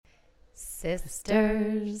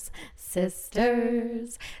Sisters,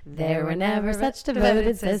 sisters, there were never such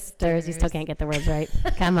devoted sisters. You still can't get the words right.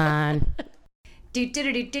 Come on.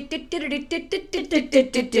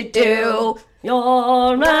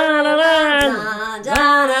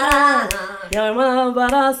 You're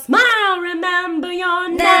but a smile, remember you're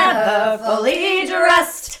never fully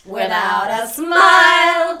dressed without a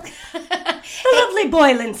smile. The lovely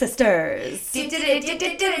Boylan sisters.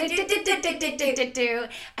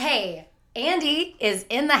 Hey, Andy is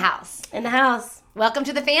in the house. In the house. Welcome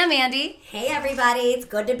to the fam, Andy. Hey, everybody. It's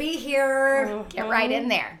good to be here. Get right in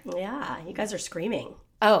there. Yeah, you guys are screaming.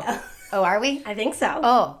 Oh, are we? I think so.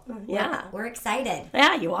 Oh, yeah. We're excited.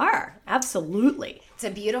 Yeah, you are. Absolutely. it's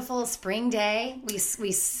a beautiful spring day. We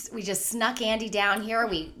just snuck Andy down here.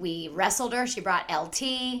 We wrestled her. She brought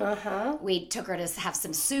LT. We took her to have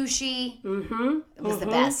some sushi. It was the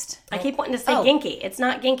best. I keep wanting to say Ginky. It's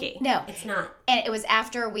not Ginky. No, It's not. and it was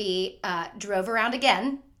after we drove around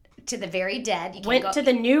again to the Very Dead. You Went to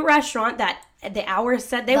the new restaurant that the hours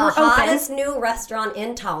said they were The open. hottest new restaurant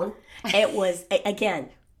in town. It was, again,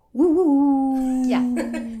 woo. Yeah.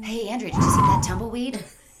 Hey, Andrew, did you see that tumbleweed?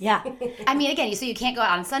 Yeah. I mean, again, so you can't go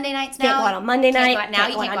out on Sunday nights now. Can't go out on Monday night. Can't go out now.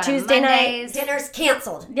 You can't go out Tuesday on night. Mondays. Dinner's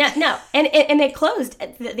canceled. Yeah, no. And they closed,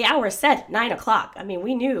 the hours said 9 o'clock. I mean,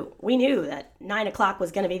 we knew that 9 o'clock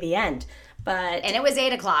was going to be the end. But And it was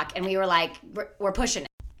 8 o'clock, and we were like, we're pushing it.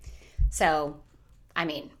 So, I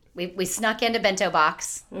mean, we snuck into Bento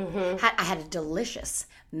Box. I had a delicious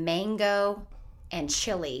mango and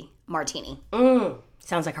chili martini.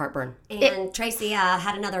 sounds like heartburn. And Tracy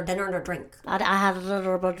had another dinner and a drink. I had a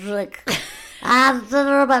little bit of drink. I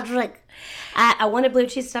wanted blue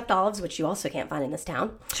cheese stuffed olives, which you also can't find in this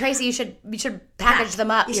town. Tracy, you should package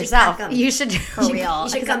them up You should yourself. pack 'em. You should. For real. You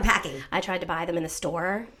should come packing. I tried to buy them in the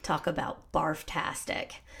store. Talk about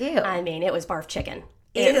barf-tastic. Ew. I mean, it was barf chicken.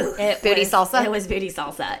 Ew. Booty salsa? It was booty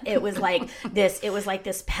salsa. It was like this. It was like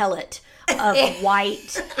this pellet of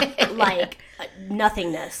white, like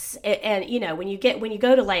nothingness. And you know, when you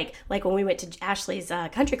go to like when we went to Ashley's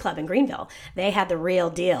country club in Greenville, they had the real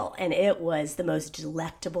deal, and it was the most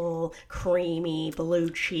delectable, creamy blue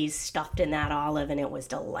cheese stuffed in that olive, and it was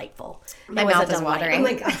delightful. My It was mouth a is delight. watering. Oh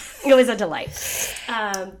my God. It was a delight.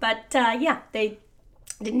 But yeah, they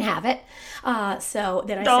didn't have it. So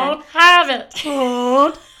then I said, have it.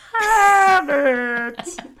 don't have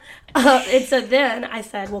it. And so then I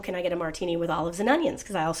said, well, can I get a martini with olives and onions?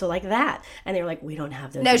 Because I also like that. And they were like, we don't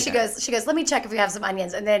have those. No, either. she goes, let me check if we have some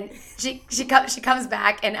onions. And then she comes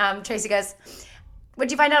back, and Tracy goes, what'd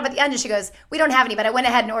you find out about the onions? She goes, we don't have any, but I went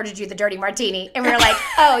ahead and ordered you the dirty martini. And we were like,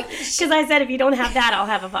 oh. Because I said, if you don't have that, I'll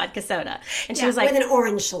have a vodka soda. And she was like, With an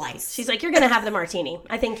orange slice. she's like, you're going to have the martini.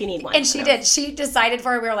 I think you need one. And she did. She decided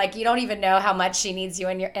for her. We were like, you don't even know how much she needs you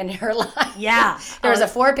in her life. Yeah. There was a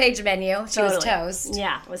 4-page menu. She was Totally. toast.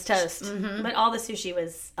 Yeah, it was toast. But all the sushi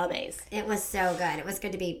was amazing. It was so good. It was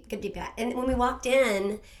good to be back. And when we walked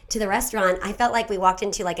in to the restaurant, I felt like we walked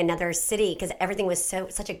into like another city because everything was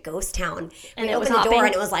such a ghost town. And we it was opened the door hopping.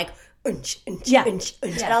 and it was like, unch, unch, Yeah. unch,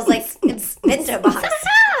 unch. And I was like, it's Bento Box.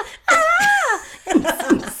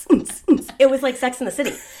 It was like Sex in the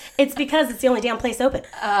City. It's because it's the only damn place open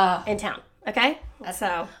in town. Okay?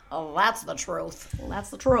 So Oh, that's the truth. that's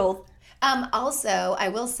the truth. Also, I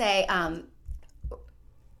will say, I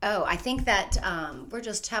think that we're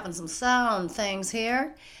just having some sound things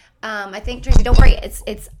here. I think, Tracy, don't worry.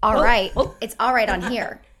 It's all right. oh. It's all right on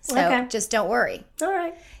here. So Okay. just don't worry. All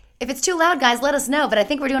right. If it's too loud, guys, let us know. But I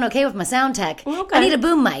think we're doing okay with my sound tech. Okay. I need a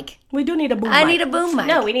boom mic. We do need a boom I mic. need a boom mic.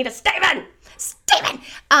 No, we need a Steven. Steven!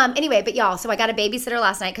 Anyway, but y'all, so I got a babysitter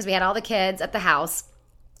last night because we had all the kids at the house.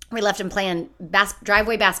 We left them playing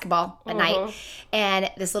driveway basketball at night.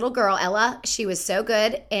 And this little girl, Ella, she was so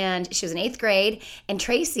good. And she was in 8th grade. And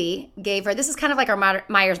Tracy gave her, this is kind of like our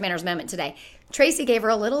Myers Manners moment today. Tracy gave her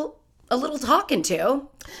a little talking to.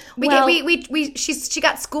 She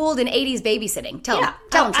got schooled in 80s babysitting. Tell them,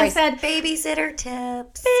 I Tracy. said Babysitter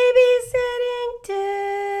tips. babysitting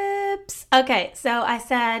tips. Okay, so I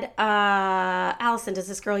said, Allison, does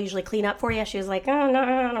this girl usually clean up for you? She was like, oh,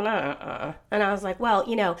 no. And I was like, well,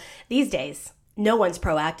 these days, no one's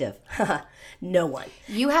proactive. No one.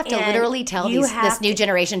 You have to And literally tell you this have new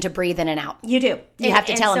generation to breathe in and out. You do. You have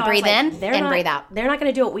to tell them, I was breathe in they're and not- breathe out. They're not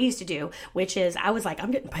going to do what we used to do, which is I was like,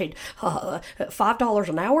 I'm getting paid $5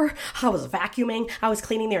 an hour. I was vacuuming. I was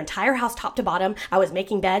cleaning their entire house top to bottom. I was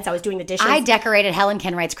making beds. I was doing the dishes. I decorated Helen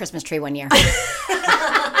Kenwright's Christmas tree one year.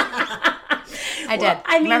 I did.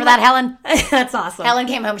 I mean, Remember that, Helen? That's awesome. Helen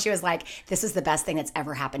came home. She was like, "This is the best thing that's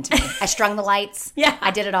ever happened to me." I strung the lights. Yeah.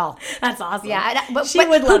 I did it all. That's awesome. Yeah, but She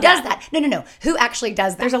would who love does that. that? No. Who actually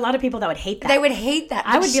does that? There's a lot of people that would hate that. They would hate that.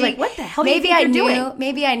 I but would be like, what the hell do you maybe think I you're knew. doing?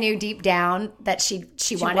 Maybe I knew deep down that she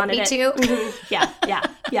wanted me it. to. Mhm.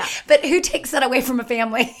 Yeah. But who takes that away from a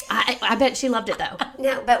family? I bet she loved it though.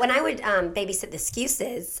 No, but when I would babysit the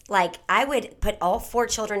Excuses, like I would put all 4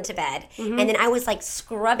 children to bed, and then I was like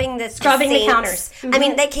scrubbing the the counters. I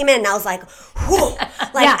mean, they came in, and I was like, whew.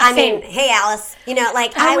 Like, Yeah, I same. mean, hey, Alice, you know,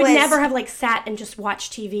 like I would was never have like sat and just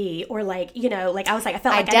watched TV or like, you know, like I was like, I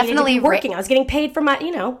felt like I needed to definitely be working. I was getting paid for my,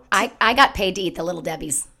 you know. I got paid to eat the Little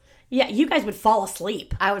Debbie's. Yeah, you guys would fall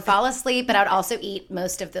asleep. I would fall asleep, but I would also eat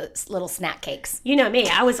most of the little snack cakes. You know me.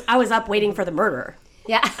 I was up waiting for the murderer.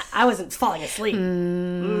 Yeah. I wasn't falling asleep.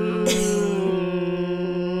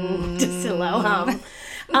 Just a low hum.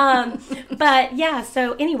 But yeah,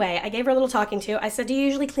 so anyway, I gave her a little talking to. I said, "Do you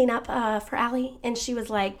usually clean up for Allie?" And she was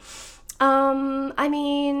like, I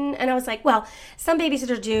mean, and I was like, well, some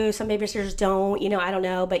babysitters do, some babysitters don't, you know, I don't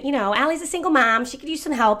know. But, you know, Allie's a single mom. She could use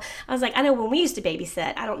some help. I was like, I know when we used to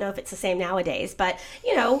babysit, I don't know if it's the same nowadays, but,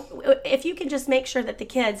 you know, if you can just make sure that the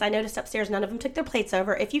kids, I noticed upstairs, none of them took their plates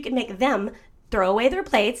over. If you can make them throw away their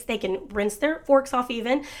plates, they can rinse their forks off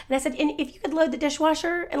even. And I said, and if you could load the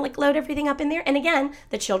dishwasher and like load everything up in there, and again,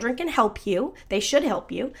 the children can help you. They should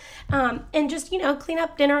help you. And just, you know, clean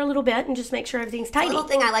up dinner a little bit and just make sure everything's a tidy. little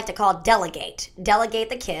thing I like to call delegate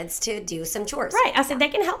the kids to do some chores. Right. I said, they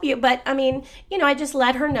can help you. But I mean, you know, I just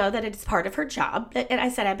let her know that it's part of her job. And I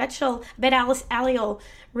said, I bet Allie will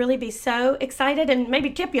really be so excited and maybe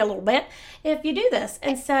tip you a little bit if you do this.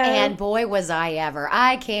 And so. And boy, was I ever.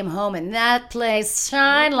 I came home and that place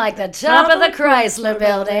shined like the top of the Chrysler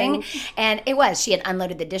building. And it was. She had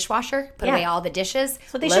unloaded the dishwasher, put away all the dishes.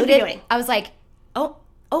 That's what they should be doing. I was like, oh.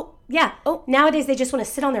 Yeah. Oh, nowadays they just want to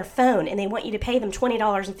sit on their phone and they want you to pay them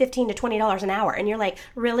 $20 and $15 to $20 an hour, and you're like,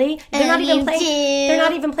 really? They're not even playing. They're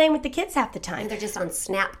not even playing with the kids half the time. They're just on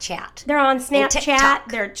Snapchat. They're on Snapchat. TikTok.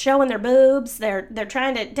 They're showing their boobs. They're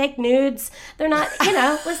trying to take nudes. They're not. You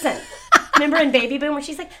know. Listen. Remember in Baby Boom when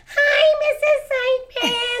she's like, "Hi,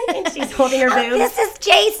 Mrs. Seitan," and she's holding her boobs. This is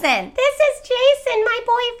Jason. This is Jason, my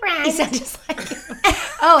boyfriend. He sounded just like you.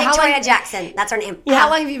 Oh, Victoria Jackson. That's her name. How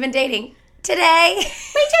long have you been dating? Today.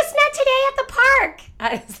 We just met today at the park.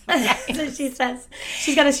 So she says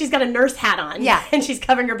she's got a nurse hat on. Yeah. And she's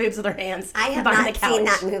covering her boobs with her hands. I have behind not the couch. seen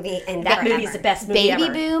that movie in That forever. movie is the best movie Baby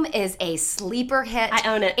ever. Boom is a sleeper hit.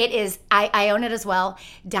 I own it. It is. I own it as well.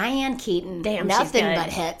 Diane Keaton. Damn, nothing she's good. but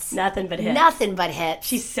hits. Nothing but hits. Nothing but hits.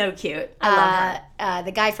 She's so cute. I love her.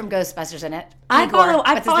 The guy from Ghostbusters in it. I Igor. follow-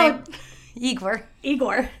 I What's follow- his name? Igor.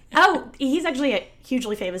 Igor. Oh, he's actually a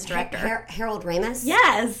hugely famous director. Harold Ramis.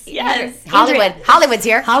 Yes. Hollywood. Andrea- Hollywood's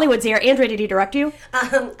here. Hollywood's here. Andrea, did he direct you?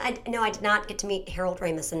 No, I did not get to meet Harold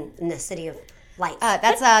Ramis in the City of Lights.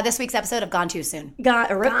 That's this week's episode of Gone Too Soon. Gone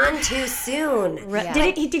too soon.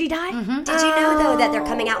 Did he die? Did you know though that they're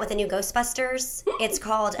coming out with a new Ghostbusters? It's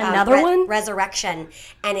called Another one? Resurrection,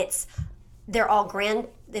 and it's their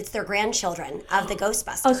grandchildren of the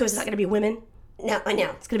Ghostbusters. Oh, so it's not going to be women? No, I know.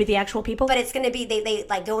 It's going to be the actual people? But it's going to be they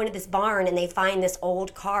like go into this barn and they find this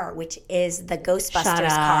old car, which is the Ghostbusters Shut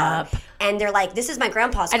car, up. and they're like, "This is my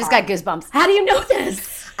grandpa's car." I just got goosebumps. How do you know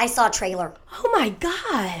this? I saw a trailer. Oh my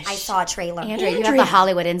gosh. I saw a trailer. Andrea, you have the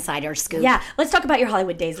Hollywood insider scoop. Yeah, let's talk about your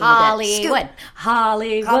Hollywood days a little bit. Hollywood.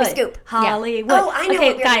 Hollywood. Call me Scoop. Hollywood. Oh, I know okay,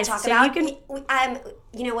 what we're guys, going to talk so about. you can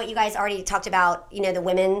You know what you guys already talked about, you know, the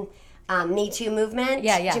women Me Too movement.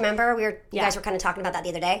 Yeah. Do you remember? You Yeah. guys were kind of talking about that the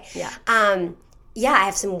other day. Yeah. Yeah, I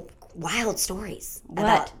have some wild stories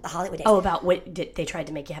about the Hollywood days. Oh, about what did they tried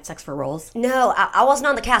to make you have sex for roles? No, I wasn't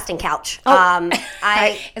on the casting couch. Oh.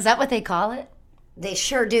 Is that what they call it? They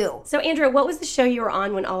sure do. So, Andrea, what was the show you were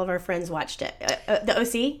on when all of our friends watched it? The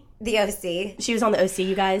OC? The OC. She was on the OC,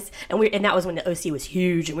 you guys, and that was when the OC was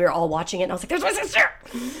huge, and we were all watching it. And I was like, "There's my sister!"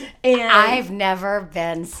 And I've never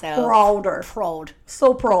been so prouder,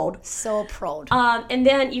 so proud. So proud. And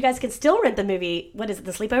then you guys can still rent the movie. What is it?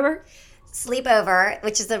 The Sleepover? Sleepover,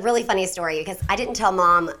 which is a really funny story because I didn't tell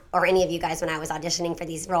Mom or any of you guys when I was auditioning for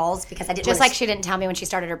these roles because I didn't Just want like she didn't tell me when she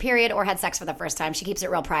started her period or had sex for the first time. She keeps it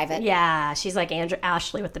real private. Yeah, she's like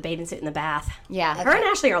Ashley with the bathing suit in the bath. Yeah. Her and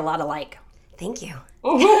Ashley are a lot alike. Thank you.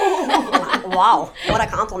 Wow, what a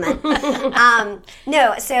compliment.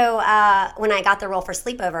 No, so when I got the role for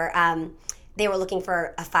Sleepover, they were looking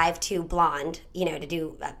for a 5'2" blonde, to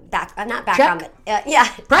do not background,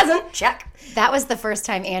 but Present. Check. That was the first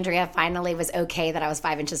time Andrea finally was okay that I was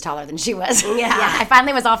 5 inches taller than she was. Yeah. I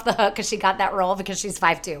finally was off the hook because she got that role because she's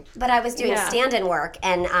 5'2". But I was doing Yeah. stand-in work,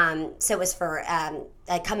 and so it was for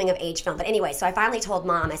a coming-of-age film. But anyway, so I finally told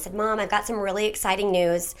Mom, I said, Mom, I've got some really exciting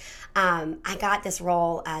news. I got this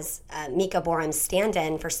role as Mika Borum's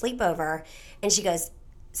stand-in for Sleepover. And she goes,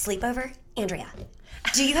 Sleepover? Andrea,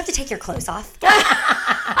 do you have to take your clothes off?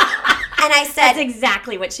 And I said, That's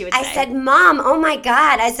exactly what she would say. I said, Mom, oh my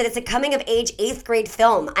God. I said, it's a coming-of-age 8th grade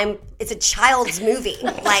film. It's a child's movie.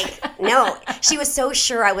 Like, no. She was so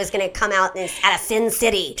sure I was going to come out at a Sin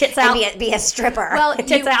City Tits and out. be a stripper. Well,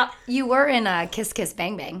 Tits out. You were in Kiss Kiss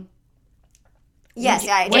Bang Bang. yes.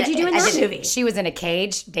 What'd you do in I that did- movie? She was in a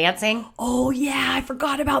cage dancing. Oh, yeah, I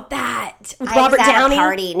forgot about that. With I Robert was at Downey. a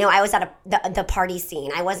party. No, I was at the party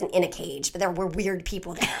scene. I wasn't in a cage, but there were weird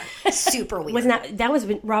people there. Super weird. Wasn't that was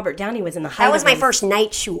when Robert Downey was in the height That was of my his- first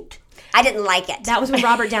night shoot. I didn't like it. That was when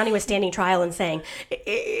Robert Downey was standing trial and saying,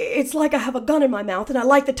 "It's like I have a gun in my mouth and I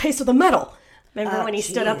like the taste of the metal." Remember when he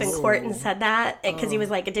stood up in court and said that? Because he was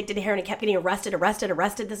like addicted to heroin and kept getting arrested.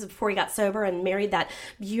 This is before he got sober and married that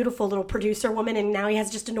beautiful little producer woman, and now he has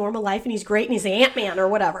just a normal life and he's great and he's Ant-Man or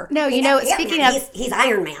whatever. No, speaking of he's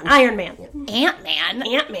Iron Man. Iron Man. Ant-Man.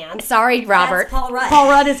 Ant-Man. Sorry, Robert. That's Paul Rudd. Paul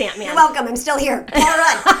Rudd is Ant-Man. You're welcome. I'm still here. Paul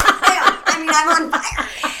Rudd. I'm on fire.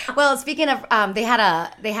 Well, speaking of, they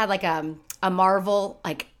had like a Marvel,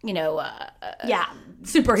 like, Yeah.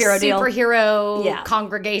 Superhero deal. superhero Yeah.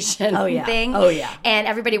 congregation yeah. thing. Oh, yeah. And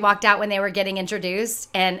everybody walked out when they were getting introduced,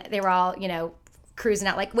 and they were all, cruising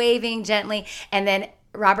out, like waving gently. And then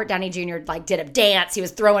Robert Downey Jr. like did a dance. He was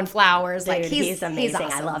throwing flowers. Dude, like he's amazing. He's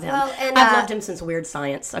awesome. I love him. Well, and, I've loved him since Weird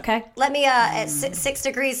Science. Okay. Let me at 6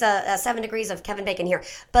 degrees, 7 degrees of Kevin Bacon here.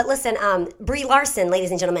 But listen, Brie Larson, ladies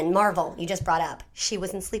and gentlemen, Marvel, you just brought up. She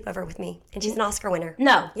was in Sleepover with me, and she's an Oscar winner.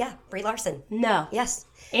 No. Yeah, Brie Larson. No. Yes.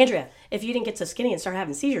 Andrea, if you didn't get so skinny and start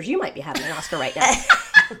having seizures, you might be having an Oscar right now.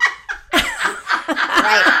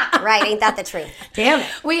 Right. Ain't that the truth? Damn it.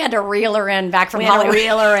 We had to reel her in back from We had to Hollywood.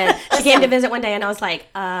 reel her in. She came to visit one day, and I was like,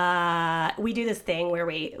 we do this thing where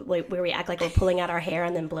we act like we're pulling out our hair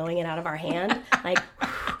and then blowing it out of our hand. Like,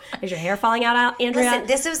 is your hair falling out, Andrea? Listen,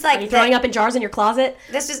 this was like Are you throwing up in jars in your closet?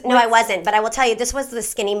 No, I wasn't. But I will tell you, this was the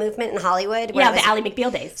skinny movement in Hollywood. Where Yeah, it was- the Ally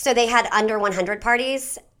McBeal days. So they had under 100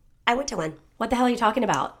 parties. I went to one. What the hell are you talking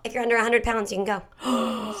about? If you're under 100 pounds, you can go.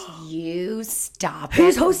 You stop.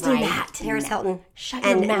 Who's it hosting right that? Paris Hilton Shut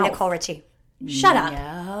your and mouth. Nicole Richie. Shut up.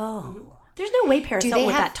 No. There's no way Paris Do Hilton they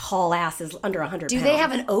with have- that tall ass is under 100 Do pounds. they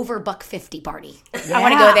have an over $150 party? I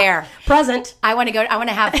want to go there. Present. I want to go. I want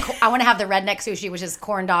to have the redneck sushi, which is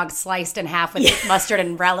corn dogs sliced in half with mustard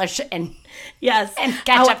and relish and Yes. And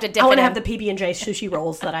ketchup to dip I want it to in. have the PB&J sushi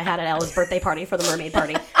rolls that I had at Ella's birthday party for the mermaid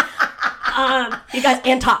party. You guys,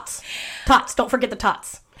 and tots. Tots. Don't forget the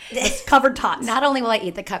tots. It's covered tots. Not only will I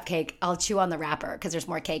eat the cupcake, I'll chew on the wrapper because there's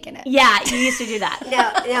more cake in it. Yeah, you used to do that.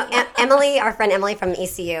 No, Emily, our friend Emily from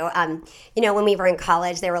ECU, when we were in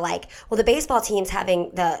college, they were like, well, the baseball team's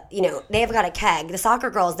having they have got a keg. The soccer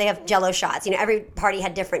girls, they have Jell-O shots. Every party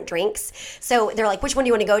had different drinks. So they're like, which one do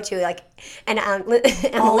you want to go to? Like, and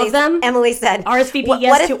All of them? Emily said, RSVP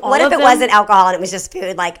yes to all What if of it them? wasn't alcohol and it was just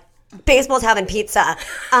food? Like, baseball's having pizza.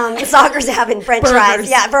 Soccer's having French fries. Burgers.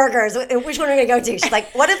 Yeah, burgers. Which one are we going to go to? She's like,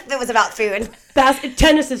 what if it was about food?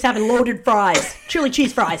 Tennis is having loaded fries. Chili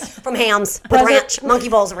cheese fries. From Hams with Present. ranch. Monkey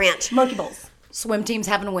Bowls ranch. Monkey bowls. Swim team's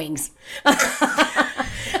having wings.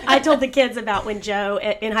 I told the kids about when Joe,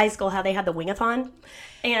 in high school, how they had the wing-a-thon.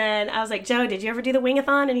 And I was like, Joe, did you ever do the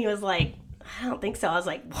wing-a-thon? And he was like, I don't think so. I was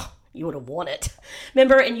like, well, you would have won it.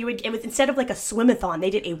 Remember? And it was instead of like a swim-a-thon, they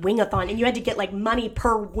did a wing-a-thon. And you had to get like money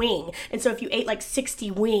per wing. And so if you ate like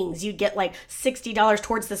 60 wings, you'd get like $60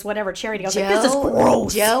 towards this whatever charity. I was like, this is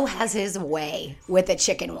gross. Joe has his way with a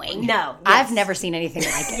chicken wing. No, I've yes. never seen anything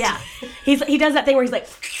like it. Yeah. He does that thing where he's like,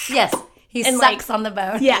 Yes. He And, sucks like, on the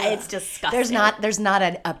bone. yeah, it's disgusting. There's not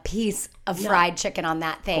a piece of fried chicken on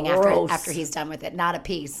that thing Gross. after he's done with it. Not a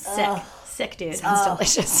piece. Sick, dude. It's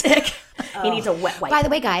delicious. Sick. He needs a wet wipe. By the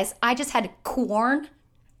way, guys, I just had corn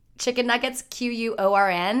chicken nuggets,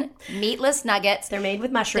 QUORN, meatless nuggets. They're made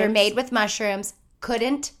with mushrooms. They're made with mushrooms.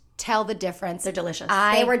 Couldn't tell the difference. They're delicious.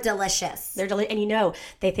 They were delicious. They're and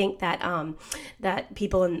they think that that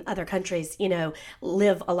people in other countries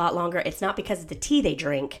live a lot longer. It's not because of the tea they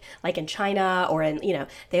drink, like in China or in you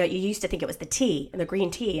used to think it was the tea and the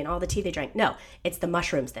green tea and all the tea they drank. No, it's the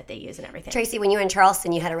mushrooms that they use and everything. Tracy, when you were in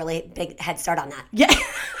Charleston, you had a really big head start on that, Yeah,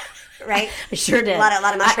 right? I sure did. A lot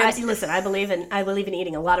of mushrooms. Listen, I believe in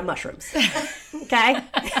eating a lot of mushrooms. Okay.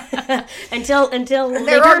 until they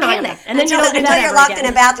They're turn on you. organic. And then you don't do Until that you're ever locked again.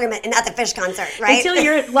 in a bathroom at the Fish concert, right? Until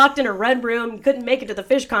you're locked in a red room, you couldn't make it to the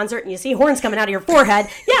Fish concert, and you see horns coming out of your forehead.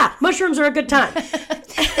 Yeah, mushrooms are a good time.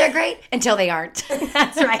 They're great until they aren't.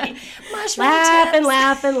 That's right. Mushroom Laugh tips. and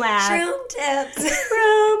laugh and laugh. Shroom tips.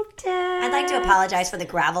 Shroom tips. I'd like to apologize for the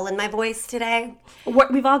gravel in my voice today.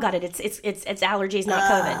 We've all got it. It's allergies, not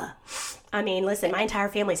COVID. I mean, listen, my entire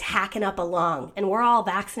family's hacking up a lung, and we're all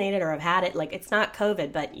vaccinated or have had it. Like, it's not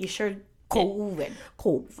COVID, but you sure COVID.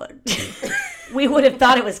 We would have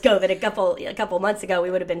thought it was COVID a couple months ago. We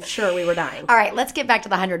would have been sure we were dying. All right, let's get back to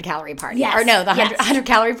the 100-calorie party. Yes, Or no, the 100, yes.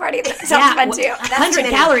 100-calorie party. That sounds fun too. 100 many.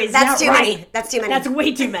 calories. That's yeah, too right. many. That's too many. That's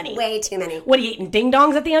way too many. Way too many. What are you eating? Ding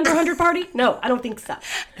dongs at the under 100 party? No, I don't think so.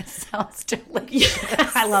 Sounds delicious.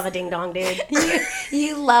 I love a ding dong, dude.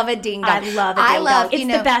 You love a ding dong. I love a ding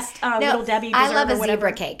dong. It's the best Little Debbie I dessert love or a whatever.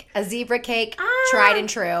 zebra cake. A zebra cake, tried and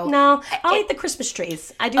true. No, I'll eat the Christmas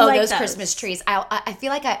trees. I do Oh, like those Christmas trees. I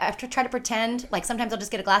feel like I have to try to pretend, like sometimes I'll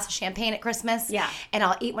just get a glass of champagne at Christmas. Yeah. And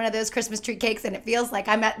I'll eat one of those Christmas tree cakes and it feels like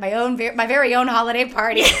I'm at my very own holiday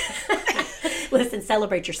party. Listen,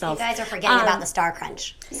 celebrate yourself. You guys are forgetting about the Star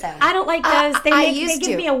Crunch. So I don't like those. They used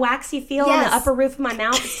give to. me a waxy feel on Yes. the upper roof of my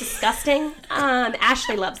mouth. It's disgusting.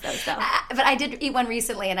 Ashley loves those though. But I did eat one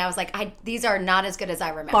recently and I was like, these are not as good as I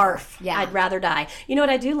remember. Barf. Yeah. I'd rather die. You know what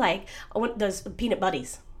I do like? I want those peanut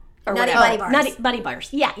buddies. Or Nutty whatever. Buddy bars. Nutty Buddy bars.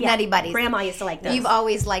 Yeah, yeah. Nutty Buddies. Grandma used to like those. You've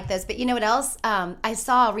always liked those. But you know what else? I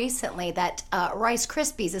saw recently that Rice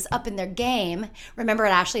Krispies is up in their game. Remember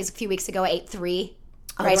at Ashley's a few weeks ago, I ate 3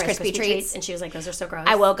 Rice Krispie treats. And she was like, those are so gross.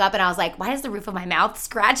 I woke up and I was like, why is the roof of my mouth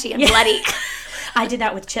scratchy and bloody? I did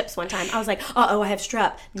that with chips one time. I was like, I have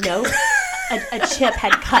strep. No. A chip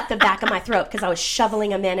had cut the back of my throat because I was shoveling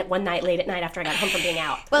them in at one night late at night after I got home from being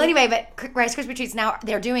out. Well, anyway, but Rice Krispie treats now,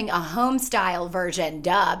 they're doing a home style version,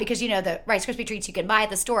 because you know the Rice Krispie treats you can buy at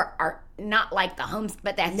the store are not like the home,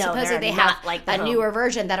 but supposedly they're they not have like the a home. newer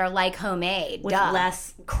version that are like homemade. With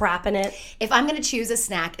less crap in it. If I'm going to choose a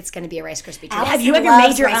snack, it's going to be a Rice Krispie treat. Have you ever Loves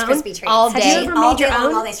made your Rice own? Krispie treats. All Have day. you ever all made your day long,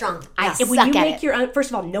 own? all day strong. I If when suck you at make it. your own, first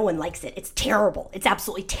of all, no one likes it. It's terrible. It's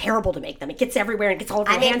absolutely terrible to make them. It gets everywhere and gets all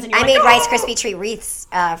over your hands. And you're I like, made "Oh!" Rice Krispie treat wreaths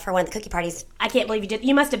for one of the cookie parties. I can't believe you did.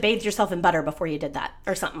 You must have bathed yourself in butter before you did that,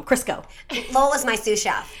 or something. Crisco. Lowell was my sous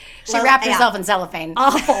chef. She wrapped herself in cellophane.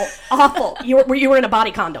 Awful, awful. You were in a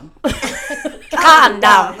body condom.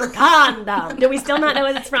 Condom. Do we still not know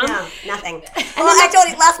what it's from? No, nothing. Well, I told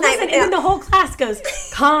you last night. Listen, and then the whole class goes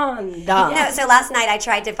condom. No, so last night I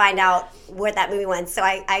tried to find out what that movie was. So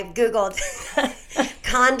I Googled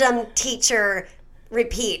condom teacher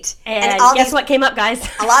repeat. And all guess these- what came up, guys?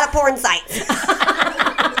 A lot of porn sites.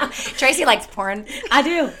 Tracy likes porn. I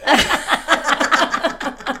do.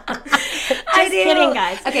 I do. kidding,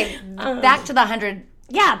 guys. Okay, back to the 100.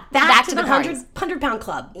 Yeah, back to the parties. 100-pound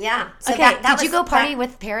club. Yeah. So Okay, that Did was you go party that-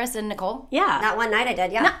 with Paris and Nicole? Yeah. That one night I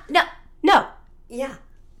did, yeah. No. Yeah.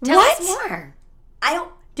 Tell What? us more. I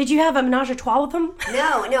don't. Did you have a menage a trois with them?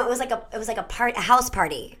 No, it was like a house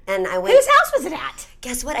party, and I went. Whose house was it at?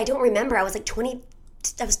 Guess what? I don't remember. I was like 20.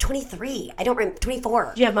 I was 23. I don't remember. 24.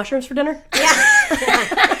 Did you have mushrooms for dinner?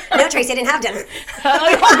 Yeah. No, Tracy, I didn't have dinner.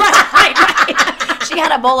 right. She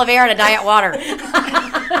had a bowl of air and a diet water.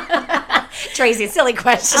 Tracy, silly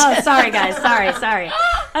question. Oh, sorry, guys. Sorry.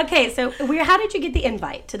 Okay, so how did you get the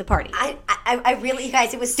invite to the party? I really, you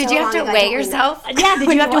guys, it was. So Did you have long to ago, I weigh don't remember. yourself? Yeah,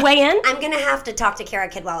 did you have to weigh in? I'm gonna have to talk to Kara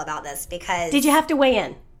Kidwell about this because. Did you have to weigh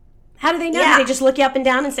in? How do they know? Yeah. Did they just look you up and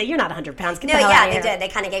down and say, you're not 100 pounds? Get No, the hell out yeah, of they here. did. They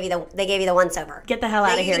kind of gave you the once over. Get the hell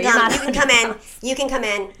out of You here. can You're come, not you can 100 come in. pounds. You can come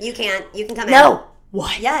in. You can't. You can come in. No.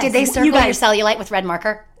 What? Yes. Did they circle guys- your cellulite with red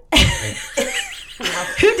marker?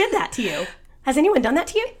 Who did that to you? Has anyone done that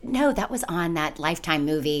to you? No, that was on that Lifetime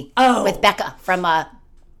movie. Oh. With Becca from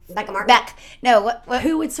Becca Martin. Beck. No, what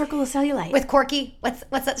Who would circle a cellulite? with Corky? What's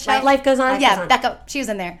that show? Life Goes On? Yeah, Becca. She was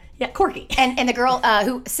in there. Yeah, Corky. And the girl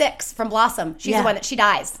who Six from Blossom. She's Yeah. the one that she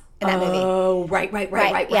dies in that movie. Oh, right. Yeah,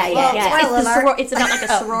 Yeah. yeah. Spoiler It's, alert. it's about like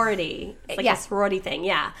a sorority. It's like Yeah. a sorority thing,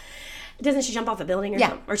 yeah. Doesn't she jump off a building or Yeah.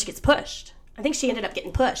 something? Or she gets pushed. I think she ended up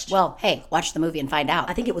getting pushed. Well, hey, watch the movie and find out.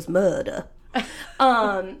 I think it was murder.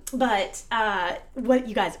 But what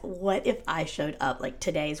you guys? What if I showed up like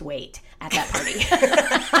today's weight at that party?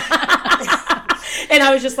 And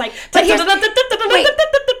I was just like, But here's- wait.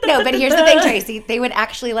 No, but here's the thing, Tracy. They would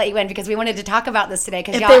actually let you in because we wanted to talk about this today.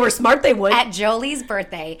 If they were smart, they would. At Jolie's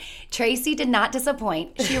birthday, Tracy did not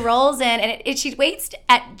disappoint. She rolls in and she waits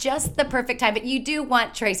at just the perfect time. But you do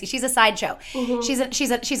want Tracy. She's a sideshow. She's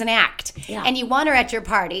an act, and you want her at your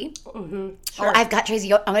party. Sure. Oh, I've got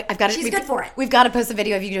Tracy. I've got it. She's good for it. We've got to post a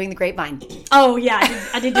video of you doing the grapevine. Oh yeah,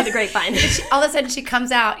 I did do the grapevine. All of a sudden, she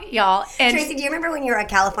comes out, y'all. And Tracy, do you remember when you were a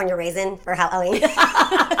California raisin for Halloween?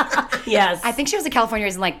 Yes. I think she was a California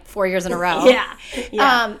raisin like 4 years in a row.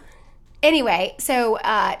 Yeah. Anyway, so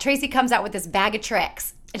Tracy comes out with this bag of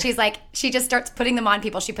tricks. And she's like, she just starts putting them on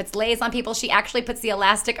people. She puts lays on people. She actually puts the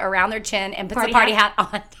elastic around their chin and puts the party hat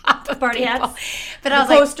on top of Party people. hats. But I was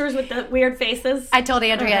Posters with the weird faces. I told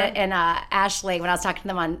Andrea and Ashley when I was talking to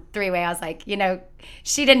them on three-way, I was like,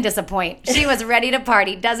 she didn't disappoint. She was ready to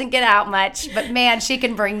party. Doesn't get out much, but man, she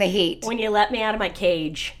can bring the heat. When you let me out of my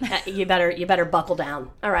cage, you better buckle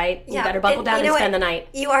down. All right, you better buckle down and spend the night.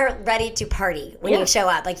 You are ready to party when you show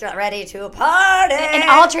up. Like you're ready to party. And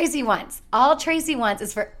all Tracy wants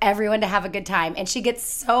is for everyone to have a good time, and she gets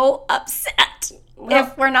so upset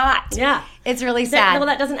if we're not. Yeah, it's really sad.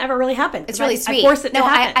 That doesn't ever really happen. It's really sweet. I force it to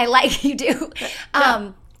happen. I like you do.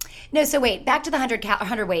 No, so wait, back to the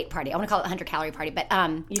 100 weight party. I want to call it the 100 call party, but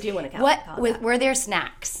you do want to call it. Were there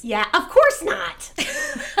snacks? Yeah, of course not.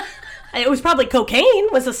 It was probably cocaine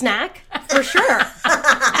was a snack for sure.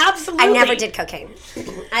 Absolutely. I never did cocaine.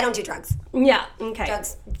 I don't do drugs. Yeah. Okay.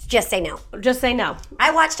 Drugs. Just say no. Just say no.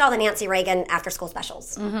 I watched all the Nancy Reagan after school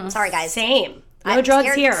specials. Sorry, guys. Same. No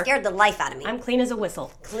drugs here. Scared the life out of me. I'm clean as a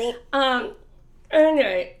whistle. Clean.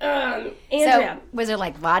 Anyway, Andrea. So, was there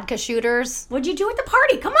like vodka shooters? What'd you do at the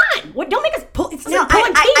party? Come on. Don't make us pull. It's No,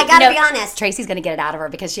 pulling teeth. I gotta be honest. Tracy's going to get it out of her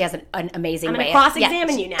because she has an amazing I'm way. going to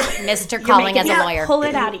cross-examine you now. Mr. Calling as a lawyer. Pull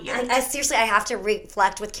it out of you. Seriously, I have to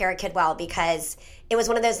reflect with Kara Kidwell because it was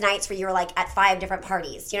one of those nights where you were like at 5 different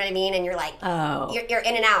parties. You know what I mean? And you're like, you're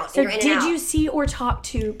in and out. So you're in and out. did you see or talk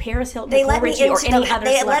to Paris Hilton, They Nicole let me Richie, or into any other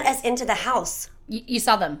They celebrity? let us into the house. You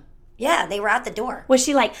saw them? Yeah, they were at the door. Was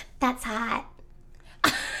she like, that's hot?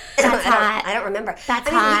 That's hot. I don't remember. That's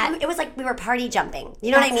hot. It was like we were party jumping.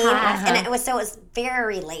 You know what I mean? hot. And it was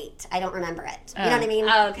very late. I don't remember it. You know what I mean?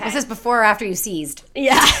 Okay. Was this before or after you seized?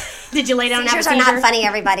 Yeah. Did you lay down and have a Seizures seizure? are not funny,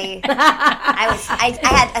 everybody. I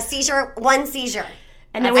had a seizure, one seizure.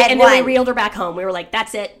 And then we reeled her back home. We were like,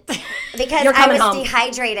 that's it. Because You're I coming was home.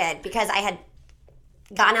 dehydrated because I had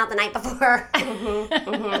gone out the night before.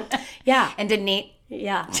 Yeah. And didn't eat?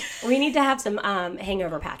 Yeah. We need to have some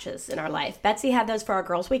hangover patches in our life. Betsy had those for our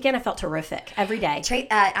girls' weekend. I felt terrific every day.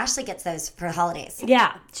 Ashley gets those for the holidays.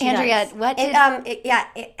 Yeah. she Andrea, does. what did...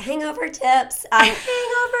 Hangover tips.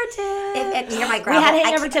 Hangover tips. You hear my We gravel. had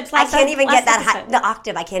hangover tips last I can't even get that episode. high. The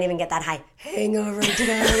octave, I can't even get that high. Hangover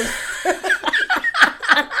tips.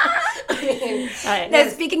 All right. No,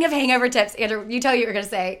 speaking of hangover tips, Andrew, you tell what you were going to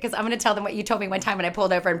say, because I'm going to tell them what you told me one time when I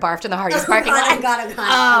pulled over and barfed in the Hardee's parking lot.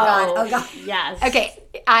 Oh God. Yes. Okay,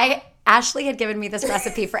 Ashley had given me this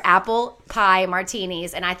recipe for apple pie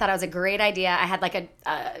martinis, and I thought it was a great idea. I had like a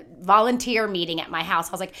volunteer meeting at my house.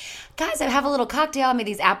 I was like, guys, I have a little cocktail. I made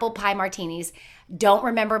these apple pie martinis. Don't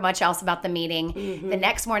remember much else about the meeting. Mm-hmm. The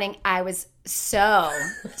next morning, I was so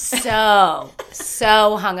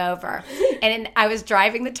hungover. And I was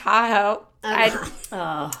driving the Tahoe. And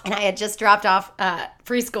I had just dropped off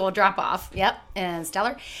preschool drop-off. Yep, and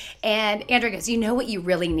Stellar. And Andrew goes, you know what you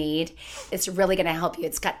really need? It's really going to help you.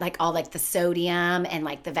 It's got like all like the sodium and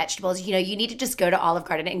like the vegetables. You know, you need to just go to Olive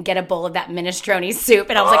Garden and get a bowl of that minestrone soup.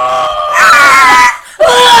 And I was like,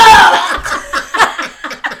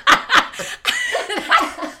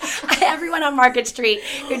 everyone on Market Street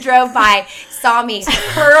who drove by saw me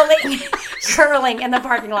curling in the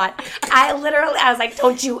parking lot. I was like,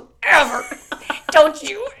 don't you ever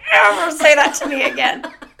say that to me again.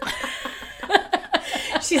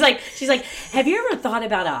 She's like, have you ever thought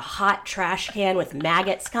about a hot trash can with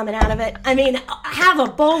maggots coming out of it? I mean, have a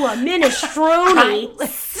bowl of minestrone.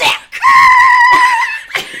 Sick.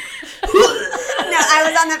 No, I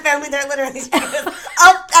was on the phone with her literally. She goes,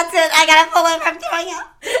 oh, that's it. I got to pull over. I'm doing it.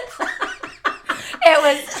 It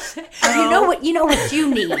was, you know what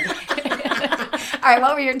you need. All right,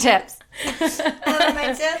 what were your tips?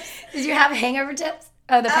 My tips? Did you have hangover tips?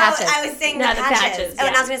 Oh, the patches. I was saying the No, patches. the patches, Oh,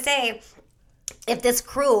 and yeah. I was going to say, if this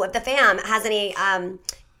crew, if the fam has any,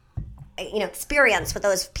 experience with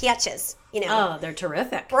those patches, Oh, they're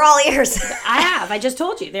terrific. we're all ears. I have. I just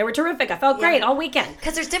told you. They were terrific. I felt great all weekend.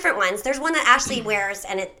 Because there's different ones. There's one that Ashley wears,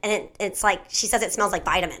 and it's like, she says it smells like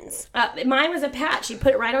vitamins. Mine was a patch. You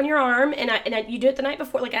put it right on your arm, and you do it the night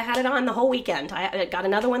before. Like I had it on the whole weekend. I got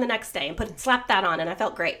another one the next day and slapped that on, and I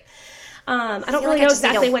felt great. I don't really know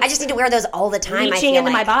exactly what. I just need to wear those all the time. Reaching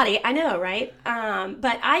into my body. I know, right?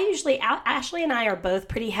 But I usually, Ashley and I are both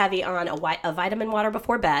pretty heavy on a vitamin water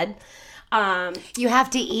before bed. You have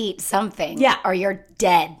to eat something. Yeah. Or you're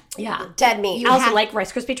dead. Yeah. Dead meat. You also like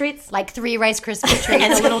Rice Krispie treats? Like 3 Rice Krispie treats.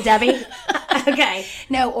 And a Little Debbie? Okay.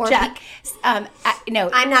 No, or Check. no.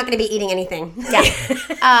 I'm not going to be eating anything. Yeah.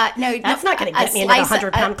 No, That's not going to get me into the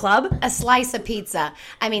 100-pound club. A slice of pizza.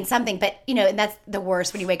 I mean, something. But, and that's the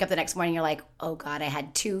worst when you wake up the next morning, you're like, oh, God, I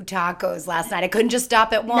had 2 tacos last night. I couldn't just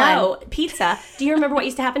stop at one. No, pizza. Do you remember what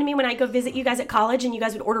used to happen to me when I go visit you guys at college and you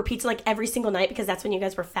guys would order pizza like every single night because that's when you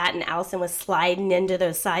guys were fat and Allison was sliding into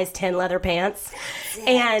those size 10 leather pants?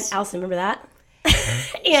 And Allison, remember that?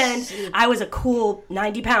 And I was a cool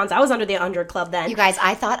 90 pounds. I was under the Under Club then. You guys,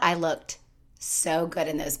 I thought I looked so good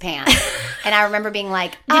in those pants. And I remember being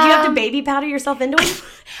like, Did you have to baby powder yourself into them?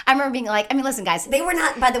 I remember being like, listen, guys. They were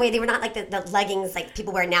not, by the way, they were not like the leggings like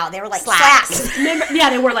people wear now. They were like slacks. Remember? Yeah,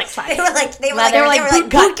 they were like slacks. They were like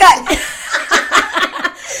boot cut.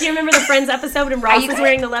 Do you remember the Friends episode when Ross is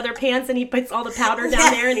wearing the leather pants and he puts all the powder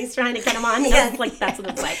down there and he's trying to get them on? Yeah. That's what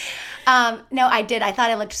it's like. No, I did. I thought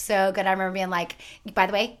I looked so good. I remember being like, by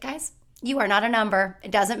the way, guys, you are not a number.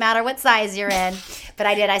 It doesn't matter what size you're in. But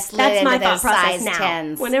I did. I slid That's into my those thought process size now.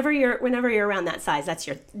 10s. Whenever you're around that size, that's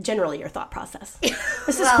generally your thought process.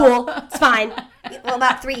 This is cool. It's fine. Well,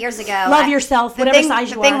 about 3 years ago. Love yourself, whatever size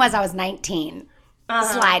you are. The thing was, I was 19,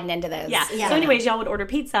 sliding into those. Yeah. So anyways, y'all would order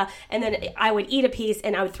pizza, and then I would eat a piece,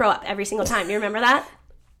 and I would throw up every single time. You remember that?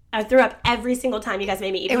 I threw up every single time you guys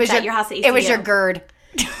made me eat pizza at your house at ECU. It was your GERD.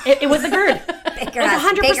 It was the GERD. Baker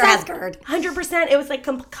has GERD. 100%. It was like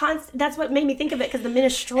constant. That's what made me think of it because the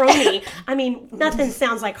minestrone. I mean, nothing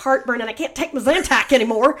sounds like heartburn, and I can't take my Zantac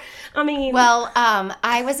anymore. I mean, well,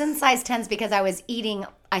 I was in size 10s because I was eating.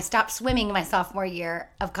 I stopped swimming my sophomore year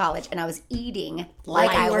of college, and I was eating like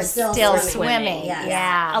I was still swimming.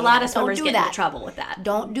 Yeah. A lot of swimmers get into trouble with that.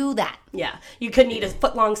 Don't do that. Yeah, you couldn't eat a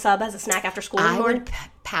foot-long sub as a snack after school I anymore. would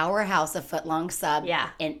powerhouse a foot-long sub. Yeah.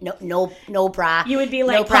 And no bra. You would be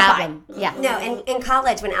like, no problem. Popeye. Yeah. No, in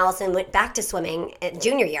college when Allison went back to swimming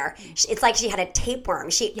junior year, it's like she had a tapeworm.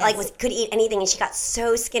 She could eat anything, and she got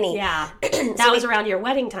so skinny. Yeah, that was around your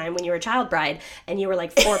wedding time when you were a child bride, and you were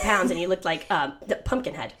like 4 pounds, and you looked like the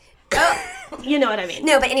Pumpkinhead. You know what I mean?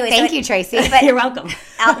 No, but anyway. Thank you, Tracy. But You're welcome.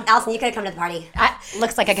 Allison, you could have come to the party.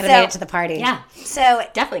 Looks like I could have made it to the party. Yeah, So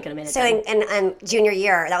definitely could have made it. So in junior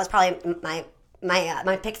year, that was probably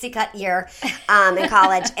my pixie cut year in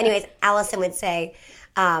college. Anyways, Allison would say,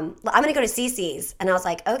 "I'm going to go to Cece's," and I was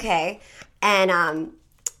like, "Okay," and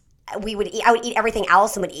I would eat everything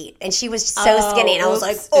Allison would eat, and she was so skinny, and I was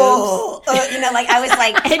like, like I was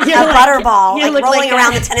like a butterball, like rolling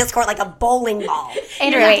around the tennis court like a bowling ball.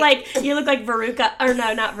 You look like Veruca, or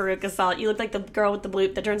no, not Veruca Salt. You look like the girl with the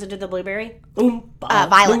blue that turns into the blueberry.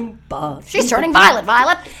 Violet. She's turning violet.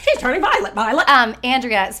 Violet. She's turning violet. Violet.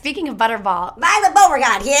 Andrea, speaking of butterball, Violet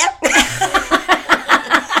Beauregard here.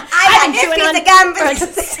 I got this piece of gum for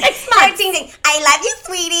 6 months. I love you,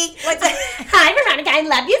 sweetie. Hi, Veronica. I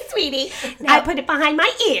love you, sweetie. Now I put it behind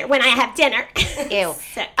my ear when I have dinner. Ew.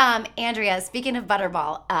 Andrea, speaking of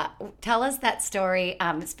butterball, tell us that story.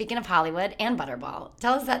 Speaking of Hollywood and butterball,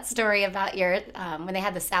 tell us that story about your when they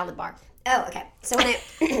had the salad bar. Oh, okay. So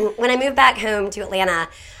when I moved back home to Atlanta,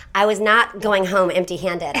 I was not going home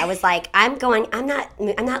empty-handed. I was like, I'm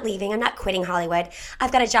not leaving. I'm not quitting Hollywood.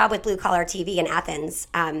 I've got a job with Blue Collar TV in Athens.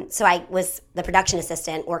 So I was the production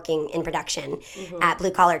assistant working in production at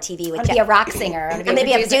Blue Collar TV. I'm going to be a rock singer. I'm going to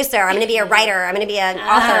be a producer. I'm going to be a writer. I'm going to be an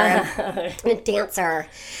author. I'm a dancer.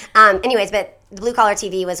 Anyways, but the Blue Collar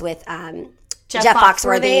TV was with Jeff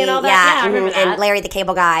Foxworthy and all that. And Larry the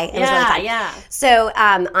Cable Guy. It was really fun. Yeah. So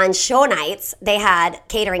on show nights, they had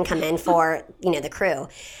catering come in for the crew.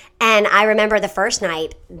 And I remember the first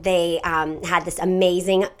night, they had this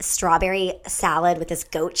amazing strawberry salad with this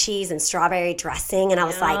goat cheese and strawberry dressing. And I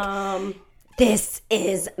was like, this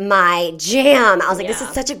is my jam. I was like, this is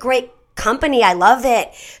such a great company. I love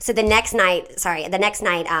it. So the next night,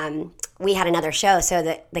 we had another show. So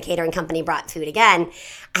the catering company brought food again.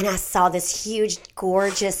 And I saw this huge,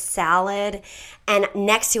 gorgeous salad. And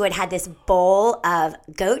next to it had this bowl of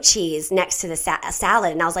goat cheese next to the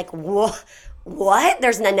salad. And I was like, whoa. What?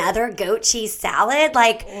 There's another goat cheese salad?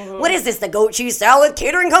 Like, what is this, the goat cheese salad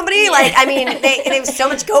catering company? Like, I mean, they have so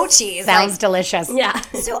much goat cheese. Sounds delicious. Yeah.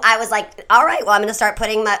 So I was like, all right, well, I'm going to start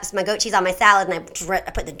putting my goat cheese on my salad, and I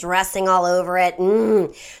put the dressing all over it.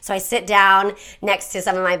 So I sit down next to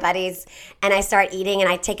some of my buddies, and I start eating,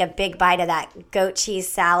 and I take a big bite of that goat cheese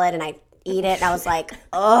salad, and I eat it, and I was like,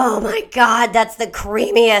 oh my God, that's the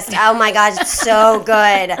creamiest. Oh my gosh, it's so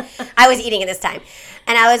good. I was eating it this time.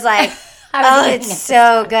 And I was like, Oh, it's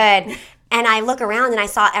so good. And I look around and I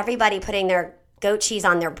saw everybody putting their goat cheese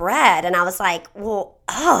on their bread. And I was like, well,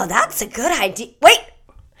 that's a good idea. Wait,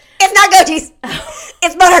 it's not goat cheese.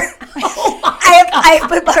 It's butter. I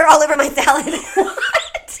put butter all over my salad.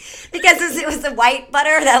 Because it was the white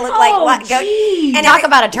butter that looked like what goat. And talk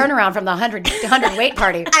about a turnaround from the 100 weight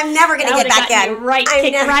party. I'm never going to get back in.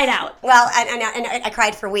 Kicked right out. Well, I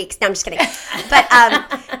cried for weeks. No, I'm just kidding.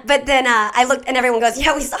 But then I looked and everyone goes,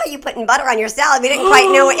 yeah, we saw you putting butter on your salad. We didn't quite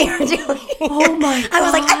know what you were doing. Oh my God. I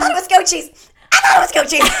was like, I thought it was goat cheese.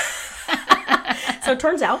 So it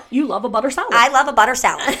turns out you love a butter salad. I love a butter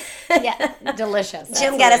salad. Yeah, delicious.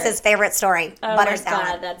 Jim Geddes' favorite story, butter salad.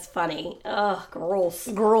 God, that's funny. Ugh, gross.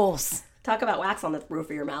 Gross. Talk about wax on the roof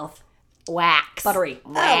of your mouth. Wax. Buttery.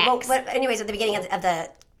 Oh, well, anyways, at the beginning of the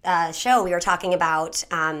show, we were talking about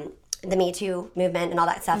the Me Too movement and all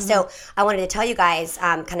that stuff. So I wanted to tell you guys,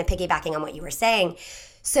 kind of piggybacking on what you were saying.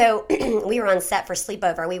 So we were on set for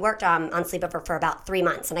Sleepover. We worked on Sleepover for about 3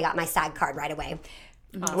 months, and I got my SAG card right away,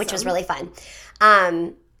 which was really fun.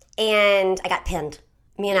 And I got pinned.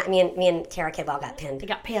 Me and Kara Kidwell got pinned. You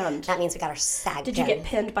got pinned. That means we got our SAG Did pin. you get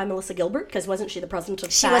pinned by Melissa Gilbert? Because wasn't she the president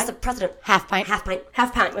of SAG? She was the president. Half pint. Half pint.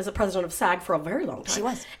 Half Pint was the president of SAG for a very long time. She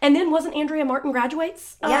was. And then wasn't Andrea Martin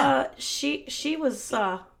Graduates? Yeah. She was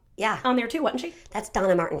Yeah. on there too, wasn't she? That's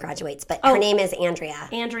Donna Martin Graduates, but her name is Andrea.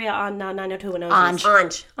 Andrea on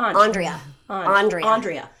 90210. Andrea.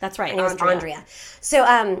 That's right. It was Andrea.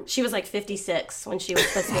 So, she was like 56 when she was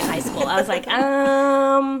supposed to be in high school. I was like,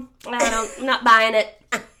 I'm not buying it.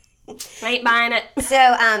 I ain't buying it. So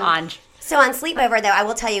on Sleepover, though, I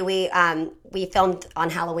will tell you, we filmed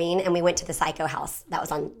on Halloween, and we went to the Psycho house that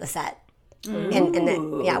was on the set. In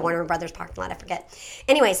the Warner Brothers parking lot, I forget.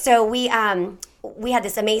 Anyway, so we had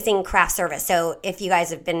this amazing craft service. So if you guys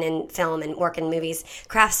have been in film and work in movies,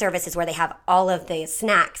 craft service is where they have all of the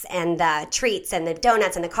snacks and the treats and the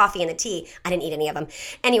donuts and the coffee and the tea. I didn't eat any of them.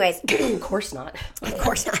 Anyways. Of course not. Of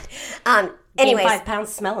course not. Anyways. 5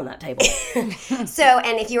 pounds smelling that table. So,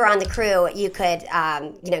 and if you were on the crew, you could,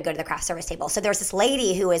 go to the craft service table. So there was this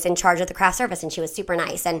lady who was in charge of the craft service, and she was super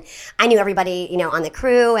nice. And I knew everybody, on the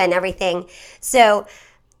crew and everything. So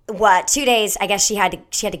 2 days, I guess she had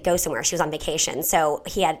to go somewhere. She was on vacation. So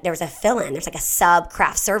there was a fill-in. There's like a sub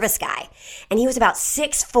craft service guy. And he was about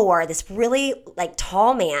 6'4", this really like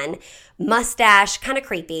tall man, mustache, kind of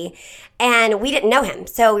creepy. And we didn't know him.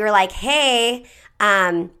 So we were like, hey,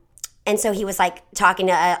 and so he was like talking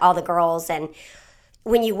to all the girls. And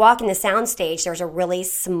when you walk in the sound stage, there's a really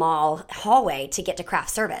small hallway to get to craft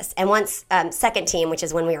service. And once second team, which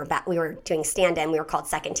is when we were doing stand-in, we were called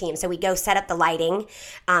second team. So we go set up the lighting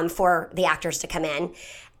for the actors to come in.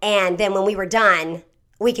 And then when we were done,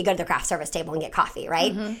 we could go to the craft service table and get coffee,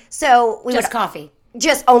 right? Mm-hmm. So we coffee.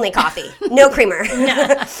 Just only coffee, no creamer.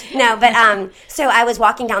 No, but so I was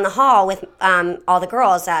walking down the hall with all the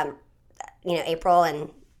girls, April and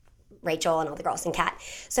Rachel and all the girls and Kat.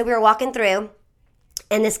 So we were walking through,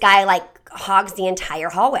 and this guy like hogs the entire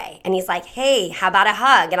hallway, and he's like, "Hey, how about a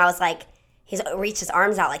hug?" And I was like, he's reached his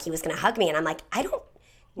arms out like he was going to hug me, and I'm like, "I don't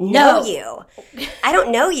know you. I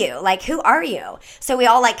don't know you. Like, who are you?" So we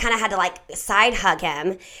all like kind of had to like side hug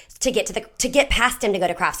him to get past him to go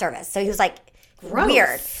to craft service. So he was like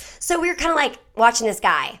weird. So we were kind of like watching this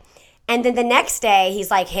guy. And then the next day, he's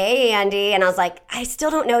like, "Hey, Andy." And I was like, "I still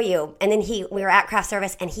don't know you." And then we were at craft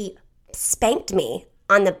service, and he spanked me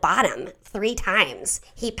on the bottom 3 times.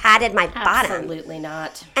 He patted my bottom. Absolutely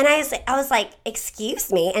not. And I was like,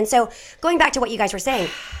 "Excuse me." And so going back to what you guys were saying,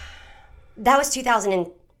 that was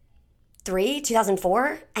 2003,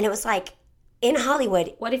 2004. And it was like in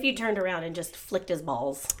Hollywood. What if you turned around and just flicked his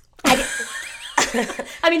balls?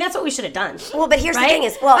 I mean, that's what we should have done. Well, but here's right? the thing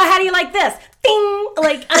is, how do you like this? Ding!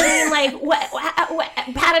 Like, I mean, like, what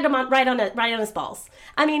patted him right on his balls.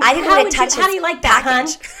 I mean, I didn't want to touch how do you like that,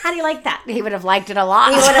 package. hon? How do you like that? He would have liked it a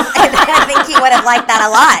lot. I think he would have liked that a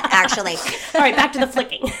lot, actually. All right, back to the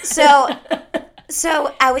flicking.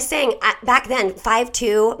 So I was saying back then,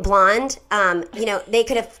 5'2", blonde. They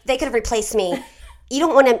could have replaced me. You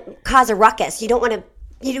don't want to cause a ruckus. You don't want to.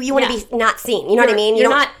 You want to be not seen. You know what I mean? You're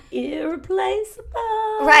not irreplaceable.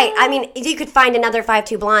 Right. I mean, you could find another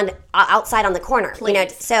 5'2" blonde outside on the corner.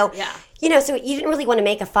 Please. So yeah. So you didn't really want to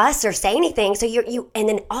make a fuss or say anything. So and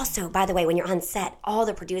then also, by the way, when you're on set, all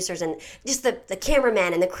the producers and just the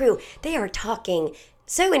cameraman and the crew, they are talking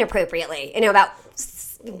so inappropriately, about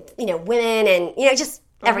women and just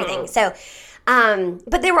everything. So,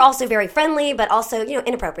 but they were also very friendly, but also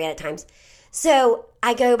inappropriate at times. So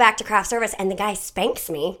I go back to craft service, and the guy spanks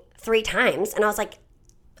me 3 times, and I was like,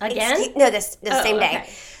 again? No, this same day. Okay.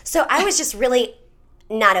 So I was just really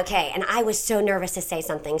not okay. And I was so nervous to say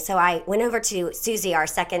something. So I went over to Susie, our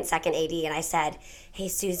second AD, and I said, hey,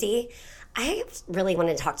 Susie, I really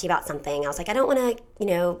wanted to talk to you about something. I was like, I don't want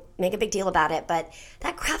to, make a big deal about it, but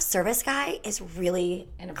that craft service guy is really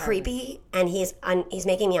creepy, and he's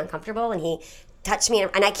making me uncomfortable, and he touched me,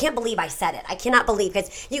 and I can't believe I said it. I cannot believe,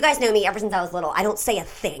 because you guys know me ever since I was little. I don't say a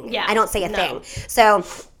thing. Yeah. I don't say a thing. So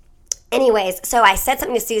anyways, so I said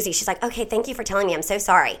something to Susie. She's like, okay, thank you for telling me. I'm so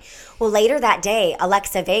sorry. Well, later that day,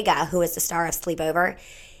 Alexa Vega, who is the star of Sleepover,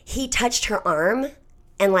 he touched her arm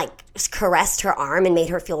and caressed her arm and made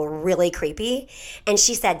her feel really creepy. And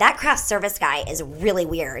she said, that craft service guy is really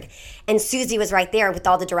weird. And Susie was right there with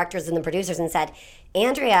all the directors and the producers and said,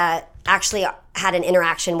 Andrea actually had an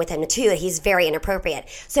interaction with him too. He's very inappropriate.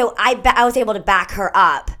 So I was able to back her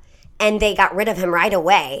up, and they got rid of him right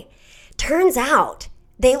away. Turns out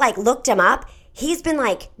they looked him up. He's been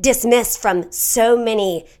dismissed from so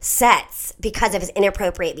many sets because of his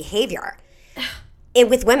inappropriate behavior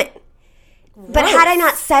with women. But had I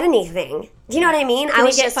not said anything, do you know what I mean?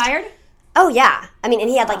 Did he get fired? Oh yeah. I mean, and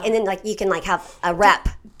he had and then you can have a rep.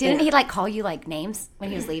 Didn't he call you names when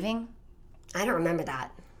he was leaving? I don't remember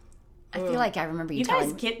that. I feel like I remember you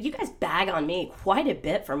telling me. You guys bag on me quite a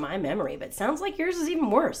bit from my memory, but sounds like yours is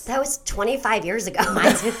even worse. That was 25 years ago.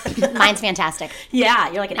 Mine's fantastic.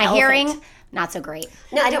 Yeah, you're like an elephant. Hearing, not so great.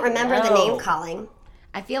 No, I don't remember the name calling.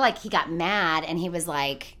 I feel like he got mad, and he was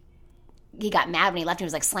he got mad when he left. He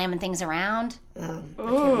was slamming things around. Oh, I can't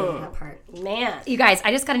remember that part. Man. You guys,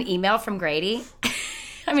 I just got an email from Grady.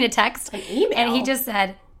 I mean, a text. An email? And he just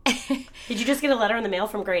said... Did you just get a letter in the mail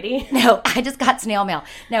from Grady? No, I just got snail mail.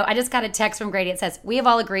 No, I just got a text from Grady. It says, we have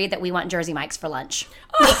all agreed that we want Jersey Mike's for lunch.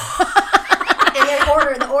 And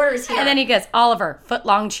then the order's here. And then he goes, Oliver,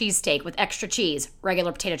 foot-long cheesesteak with extra cheese,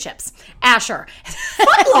 regular potato chips. Asher.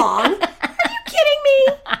 Foot-long? Are you kidding me?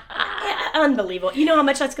 Yeah, unbelievable. You know how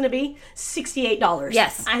much that's going to be? $68.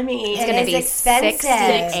 Yes. I mean, It's going to be expensive.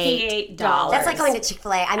 $68. That's like going to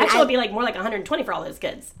Chick-fil-A. I mean, Actually, it'll be more like $120 for all those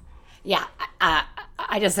kids. Yeah,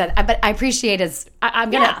 I just said, but I appreciate his. I'm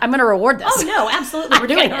gonna reward this. Oh no, absolutely, we're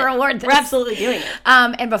doing it. Reward this. We're absolutely doing it.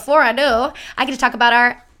 And before I do, I get to talk about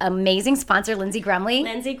our amazing sponsor, Lindsay Grumley.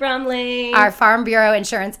 Lindsay Grumley, our Farm Bureau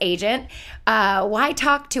insurance agent. Why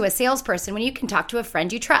talk to a salesperson when you can talk to a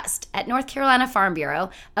friend you trust? At North Carolina Farm Bureau,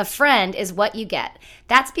 a friend is what you get.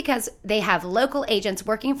 That's because they have local agents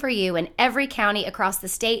working for you in every county across the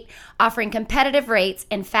state, offering competitive rates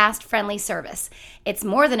and fast, friendly service. It's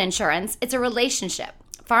more than insurance, it's a relationship.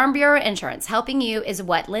 Farm Bureau Insurance, helping you is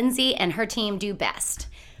what Lindsay and her team do best.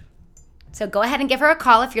 So go ahead and give her a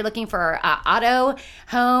call if you're looking for auto,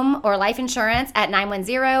 home, or life insurance at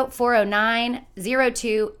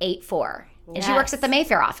 910-409-0284. And she works at the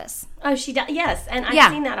Mayfair office. Oh, she does. Yes, and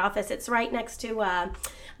I've seen that office. It's right next to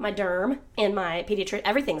my derm and my pediatric.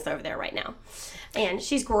 Everything's over there right now, and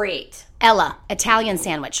she's great. Ella, Italian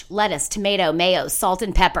sandwich, lettuce, tomato, mayo, salt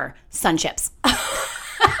and pepper, sun chips.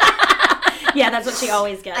 Yeah, that's what she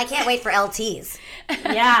always gets. I can't wait for LTs.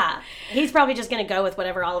 Yeah, he's probably just going to go with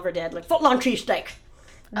whatever Oliver did, like foot-long cheesesteak.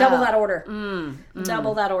 Double that order.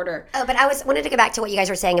 Double that order. Oh, but wanted to go back to what you guys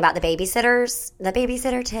were saying about the babysitters. The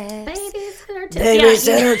babysitter tips. Babysitter tips.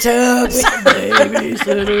 Babysitter tips.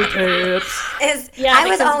 Babysitter tips. I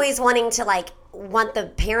was always wanting to want the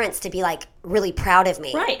parents to be really proud of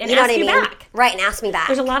me. Right, and you know ask what I you mean? back. Right, and ask me back.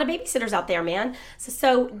 There's a lot of babysitters out there, man.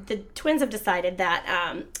 So the twins have decided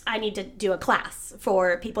that I need to do a class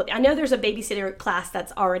for people. I know there's a babysitter class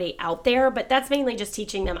that's already out there, but that's mainly just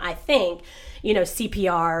teaching them, I think,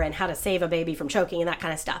 CPR and how to save a baby from choking and that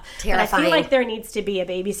kind of stuff. Terrifying. But I feel like there needs to be a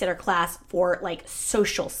babysitter class for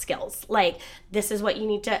social skills. This is what you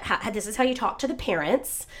need to. This is how you talk to the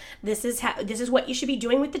parents. This is what you should be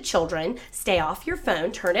doing with the children. Stay off your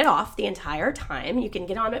phone. Turn it off the entire time. You can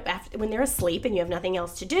get on it when they're asleep and you have nothing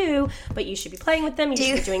else to do. But you should be playing with them. You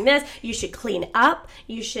should be doing this. You should clean up.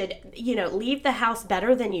 You should leave the house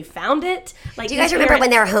better than you found it. Do you guys remember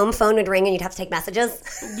when their home phone would ring and you'd have to take messages?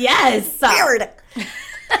 Yes. Weird. So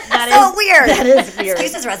weird. That is weird.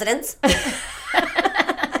 Excuses, residents.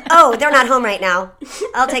 Oh, they're not home right now.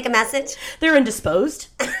 I'll take a message. They're indisposed.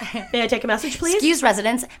 May I take a message, please? Excuse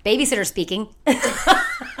residents. Babysitter speaking. That's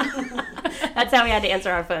how we had to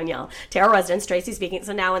answer our phone, y'all. Tara Residence, Tracy speaking.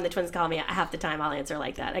 So now when the twins call me, half the time I'll answer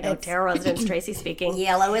like that. I go, Tara Residence, Tracy speaking.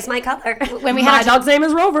 Yellow is my color. My dog's name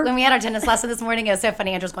is Rover. When we had our tennis lesson this morning, it was so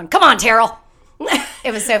funny. Andrew's going, "Come on, Terrell."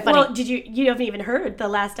 It was so funny. Well, you haven't even heard the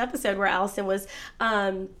last episode where Allison was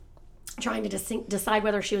trying to decide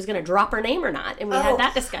whether she was going to drop her name or not, and we had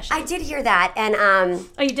that discussion. I did hear that, and oh,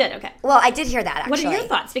 you did? Okay. Well, I did hear that. Actually, what are your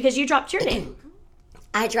thoughts? Because you dropped your name.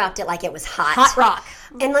 I dropped it like it was hot. Hot rock.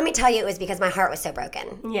 And let me tell you, it was because my heart was so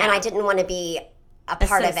broken. Yeah. And I didn't want to be a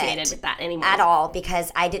part of Associated it with that anymore. at all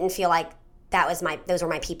because I didn't feel like those were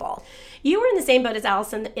my people. You were in the same boat as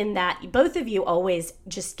Allison in that both of you always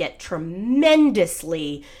just get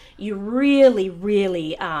tremendously, you really,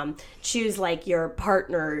 really choose like your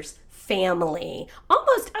partner's family,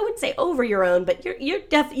 almost I wouldn't say over your own, but you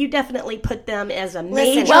definitely put them as a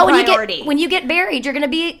major priority. when you get married, you're going to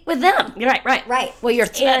be with them. You're right. Right. Well,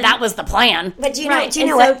 that was the plan. But do you Right. know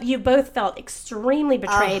So what? you both felt extremely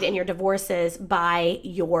betrayed in your divorces by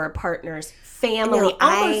your partner's family, No,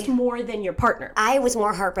 almost more than your partner. I was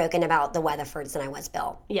more heartbroken about the Weatherfords than I was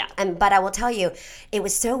Bill. Yeah. But I will tell you, it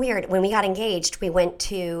was so weird. When we got engaged, we went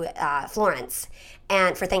to Florence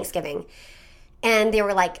and for Thanksgiving. And they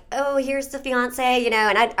were like, "Oh, here's the fiance," and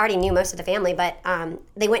I already knew most of the family, but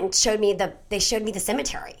they went and showed me the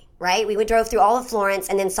cemetery. Right, we drove through all of Florence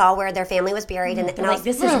and then saw where their family was buried, and I Like, was,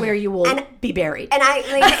 this is where you will be buried. and I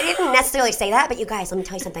didn't necessarily say that, but you guys, let me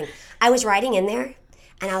tell you something. I was riding in there,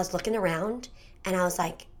 and I was looking around, and I was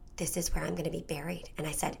like, "This is where I'm going to be buried," and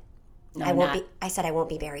I said, "I won't be." I said, "I won't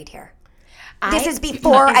be buried here." This is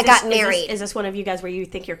before I got married. Is this one of you guys where you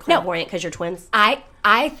think you're clairvoyant because you're twins? I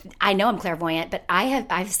know I'm clairvoyant, but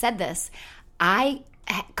I've said this. I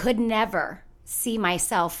could never see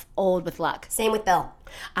myself old with luck. Same with Bill.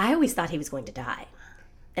 I always thought he was going to die.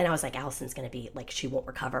 And I was like, Allison's going to be, like, she won't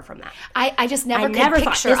recover from that. I just never could never thought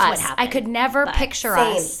picture this would us. happen, I could never picture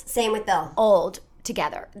Same. us Same with Bill. old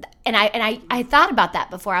together. And I thought about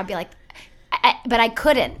that before. I'd be like, but I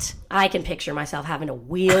couldn't. I can picture myself having to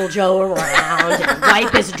wheel Joe around and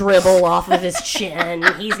wipe his dribble off of his chin.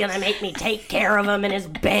 He's going to make me take care of him in his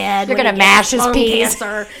bed. You're going to mash his peas.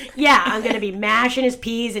 Cancer. Yeah, I'm going to be mashing his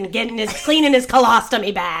peas and cleaning his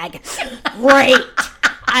colostomy bag. Great.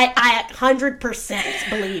 I 100%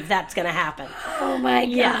 believe that's going to happen. Oh my God.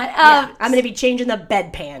 Yeah. I'm going to be changing the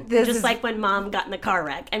bedpan. This Just is- like when Mom got in the car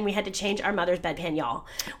wreck and we had to change our mother's bedpan, y'all.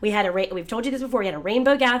 We had we've told you this before. We had a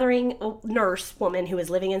Rainbow Gathering nurse woman who was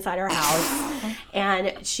living inside our house,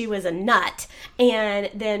 and she was a nut. And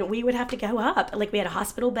then we would have to go up. Like, we had a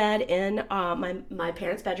hospital bed in my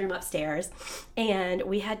parents' bedroom upstairs, and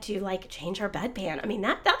we had to, like, change our bedpan. I mean,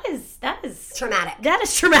 that is Traumatic. That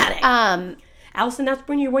is traumatic. Allison, that's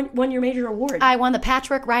when you won your major award. I won the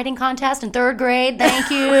patchwork writing contest in 3rd grade. Thank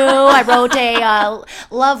you. I wrote a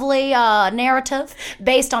lovely narrative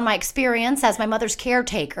based on my experience as my mother's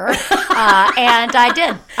caretaker. And I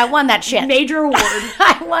did. I won that shit. Major award.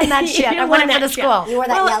 I won that shit. I won it for the school. You wore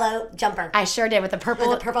that yellow jumper. I sure did with the purple,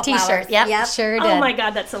 With the purple t-shirt. flowers. Yep, Yep. sure did. Oh my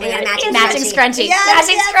God, that's And hilarious. a Matching scrunchie. Yes,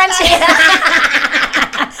 Matching yes,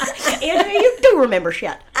 scrunchie. Andrea, you do remember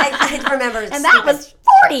shit. I remember. And that was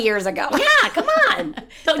 40 years ago. Yeah, come on.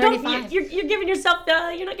 Don't, 35. you're giving yourself,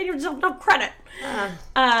 you're not giving yourself enough credit.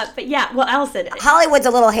 But yeah, well, Allison, Hollywood's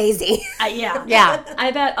a little hazy. yeah. Yeah.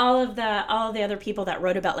 I bet all of the other people that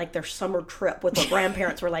wrote about like their summer trip with their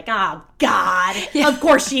grandparents were like, oh God, of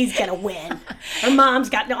course she's gonna win. Her mom's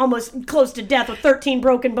got almost close to death with 13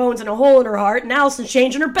 broken bones and a hole in her heart, and Allison's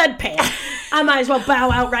changing her bedpan. I might as well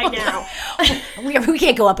bow out right now. We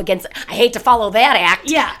can't go up against it. I hate to follow that act.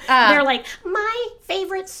 Yeah, they're like, my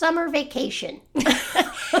favorite summer vacation.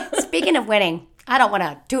 Speaking of winning, I don't want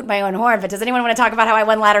to toot my own horn, but does anyone want to talk about how I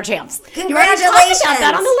won Ladder Champs? Congratulations. Talked about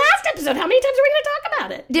that on the last episode. How many times are we going to talk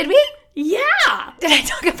about it? Did we? Yeah. Did I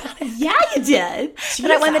talk about it? Yeah, you did.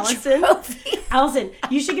 But I won the Allison. trophy. Allison,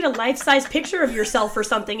 you should get a life-size picture of yourself or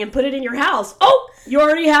something and put it in your house. Oh, you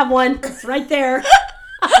already have one. It's right there.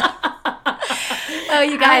 Oh,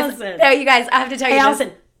 you guys. Allison. Oh, you guys. I have to tell Hey, you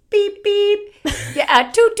Allison. Beep, beep. this.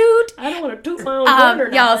 Yeah, toot toot. I don't want to toot my own horn or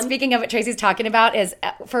Y'all, nothing. speaking of what Tracy's talking about is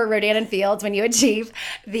for Rodan and Fields, when you achieve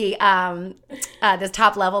the this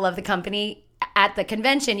top level of the company at the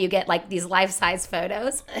convention, you get like these life-size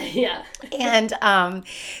photos. Yeah. And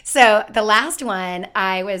so the last one,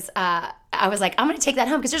 I was like, I'm going to take that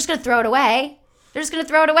home because they're just going to throw it away. They're just going to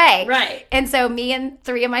throw it away. Right. And so me and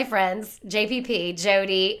 3 of my friends, JPP,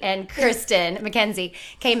 Jody, and Kristen Mackenzie,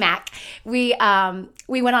 K-Mac, we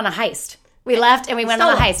went on a heist. We left and we went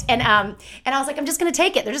on a heist. And I was like, I'm just going to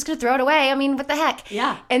take it. They're just going to throw it away. I mean, what the heck?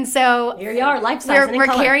 Yeah. And so Here you are, life-size and in we're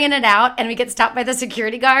color. carrying it out and we get stopped by the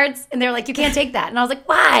security guards. And they're like, you can't take that. And I was like,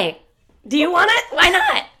 why? Do you want it? Why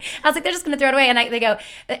not? I was like, they're just going to throw it away. And I go,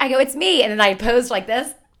 it's me. And then I posed like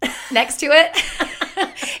this next to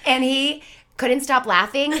it. And he couldn't stop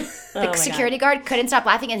laughing. The my security guard couldn't stop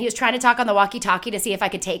laughing. And he was trying to talk on the walkie-talkie to see if I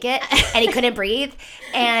could take it. And he couldn't breathe.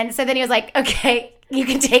 And so then he was like, okay, you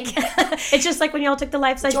can take it. It's just like when y'all took the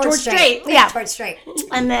life-size George Strait. Yeah. George Strait.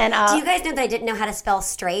 And then Do you guys know that I didn't know how to spell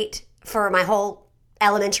straight for my whole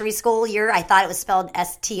elementary school year, I thought it was spelled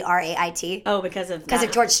Strait. Oh, because of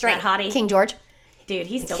George Strait. That hottie. King George. Dude,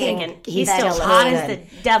 he's still King. kicking. He's He's still still hot good. as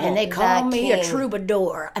the devil. And they call The me a king.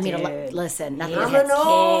 troubadour. I mean, Dude. listen, nothing I'm but an hits.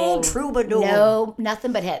 old troubadour. No,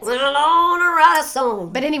 nothing but hits. Went along to write a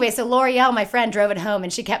song. But anyway, so L'Oreal, my friend, drove it home,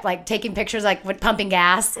 and she kept like taking pictures, like with pumping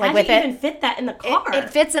gas, like How'd with you it. even fit that in the car? It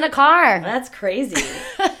fits in a car. That's crazy.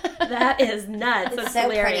 That is nuts. That's So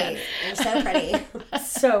hilarious. pretty. You're so pretty.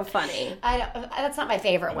 So funny. That's not my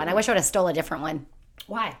favorite one. I wish I would have stole a different one.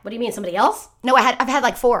 Why? What do you mean? Somebody else? No, I've had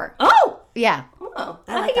like 4. Oh! Yeah. Oh,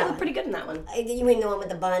 I I like think you that look one. pretty good in that one. You mean the one with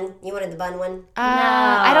the bun? You wanted the bun one?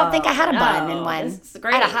 I don't think I had a bun in no, one. it's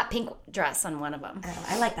great. I had a hot pink dress on one of them. Oh,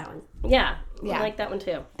 I like that one. Yeah. Yeah. I like that one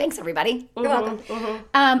too. Thanks, everybody. You're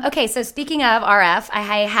welcome. Okay, so speaking of RF,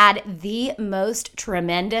 I had the most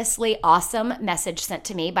tremendously awesome message sent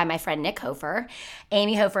to me by my friend Nick Hofer.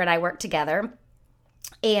 Amy Hofer and I worked together,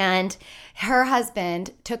 and her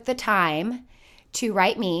husband took the time to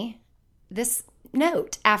write me this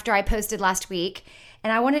note after I posted last week,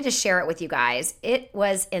 and I wanted to share it with you guys. It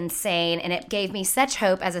was insane, and it gave me such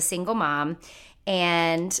hope as a single mom,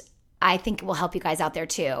 and I think it will help you guys out there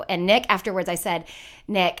too. And Nick, afterwards, I said,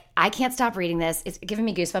 Nick, I can't stop reading this. It's giving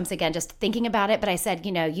me goosebumps again, just thinking about it. But I said,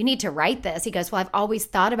 you need to write this. He goes, well, I've always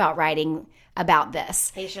thought about writing about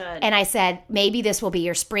this. He should. And I said, maybe this will be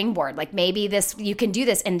your springboard. Like maybe you can do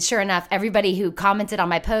this. And sure enough, everybody who commented on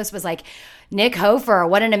my post was like, Nick Hofer,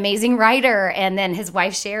 what an amazing writer. And then his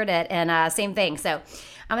wife shared it, and same thing. So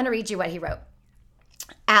I'm going to read you what he wrote.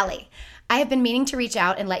 Allie, I have been meaning to reach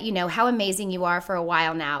out and let you know how amazing you are for a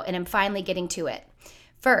while now, and I'm finally getting to it.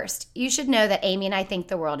 First, you should know that Amy and I think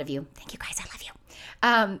the world of you. Thank you guys, I love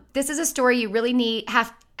you. This is a story you really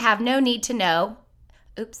have no need to know.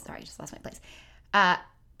 Oops, sorry, I just lost my place.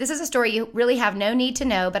 This is a story you really have no need to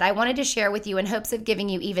know, but I wanted to share with you in hopes of giving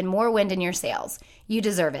you even more wind in your sails. You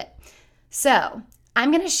deserve it. So,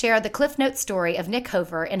 I'm going to share the Cliff Notes story of Nick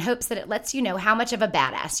Hofer in hopes that it lets you know how much of a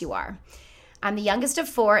badass you are. I'm the youngest of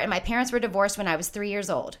 4, and my parents were divorced when I was 3 years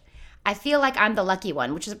old. I feel like I'm the lucky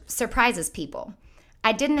one, which surprises people.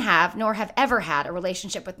 I didn't have, nor have ever had, a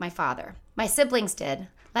relationship with my father. My siblings did.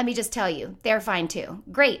 Let me just tell you, they're fine too.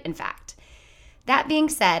 Great, in fact. That being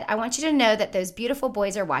said, I want you to know that those beautiful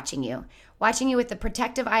boys are watching you with the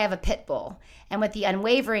protective eye of a pit bull, and with the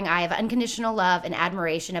unwavering eye of unconditional love and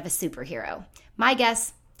admiration of a superhero. My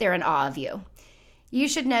guess, they're in awe of you. You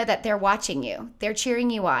should know that they're watching you. They're cheering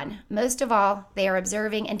you on. Most of all, they are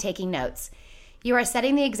observing and taking notes. You are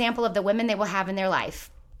setting the example of the women they will have in their life.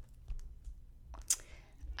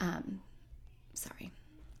 Sorry.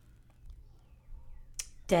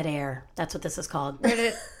 Dead air. That's what this is called. Where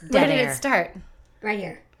did air. it start? Right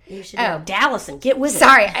here. You should Oh. know. Dallison, get with it.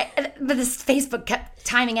 Sorry, but this Facebook kept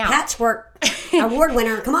timing out. Patchwork award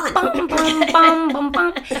winner. Come on. Bum, bum, bum,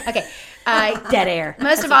 bum. Okay. Dead air.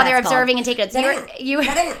 Most of all, they're observing and taking notes. You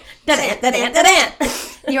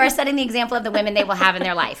are setting the example of the women they will have in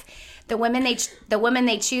their life. The women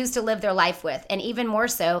they choose to live their life with, and even more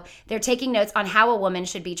so, they're taking notes on how a woman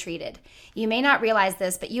should be treated. You may not realize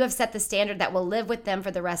this, but you have set the standard that will live with them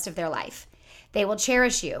for the rest of their life. They will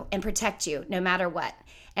cherish you and protect you no matter what.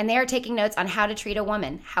 And they are taking notes on how to treat a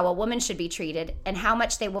woman, how a woman should be treated, and how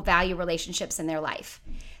much they will value relationships in their life.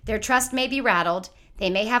 Their trust may be rattled. They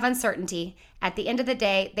may have uncertainty. At the end of the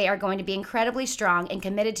day, they are going to be incredibly strong and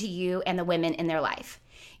committed to you and the women in their life.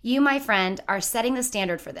 You, my friend, are setting the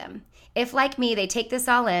standard for them. If, like me, they take this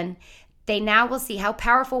all in, they now will see how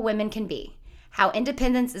powerful women can be, how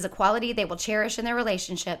independence is a quality they will cherish in their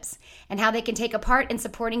relationships, and how they can take a part in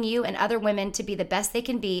supporting you and other women to be the best they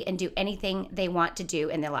can be and do anything they want to do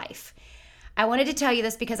in their life. I wanted to tell you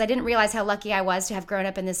this because I didn't realize how lucky I was to have grown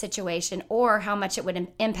up in this situation or how much it would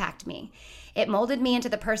impact me. It molded me into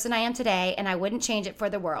the person I am today, and I wouldn't change it for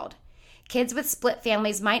the world. Kids with split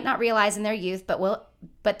families might not realize in their youth,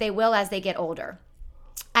 but they will as they get older.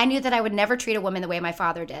 I knew that I would never treat a woman the way my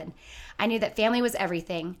father did. I knew that family was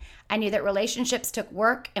everything. I knew that relationships took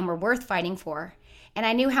work and were worth fighting for. And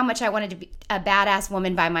I knew how much I wanted to be a badass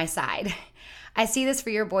woman by my side. I see this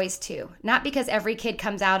for your boys too. Not because every kid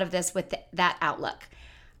comes out of this with that outlook.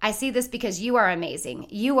 I see this because you are amazing.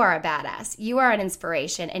 You are a badass. You are an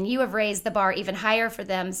inspiration. And you have raised the bar even higher for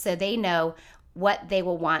them so they know what they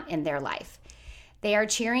will want in their life. They are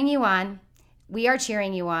cheering you on. We are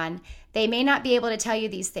cheering you on. They may not be able to tell you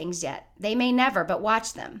these things yet. They may never, but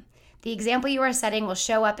watch them. The example you are setting will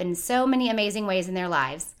show up in so many amazing ways in their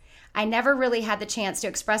lives. I never really had the chance to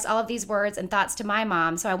express all of these words and thoughts to my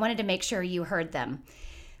mom, so I wanted to make sure you heard them.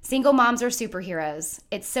 Single moms are superheroes.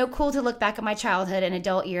 It's so cool to look back at my childhood and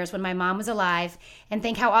adult years when my mom was alive and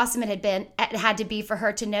think how awesome it had to be for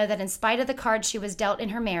her to know that in spite of the cards she was dealt in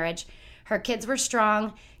her marriage, her kids were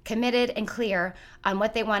strong, committed, and clear on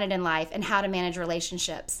what they wanted in life and how to manage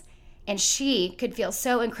relationships. And she could feel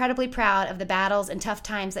so incredibly proud of the battles and tough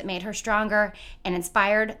times that made her stronger and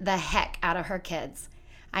inspired the heck out of her kids.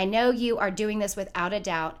 I know you are doing this without a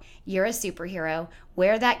doubt. You're a superhero.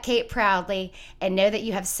 Wear that cape proudly and know that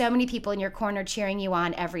you have so many people in your corner cheering you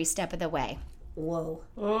on every step of the way. Whoa.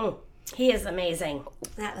 He is amazing.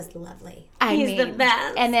 That was lovely. He's the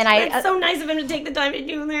best. And then it's so nice of him to take the time to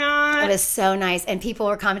do that. It was so nice. And people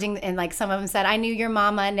were commenting, and like some of them said, I knew your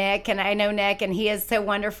mama, Nick, and I know Nick, and he is so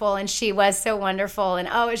wonderful, and she was so wonderful. And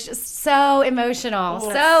oh, it's just so emotional.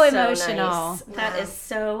 So emotional. Nice. That is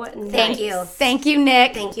so nice. Thank you. Thank you,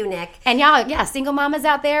 Nick. Thank you, Nick. And y'all, yeah, single mamas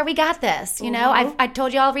out there, we got this. You know, I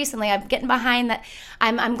told y'all recently, I'm getting behind that.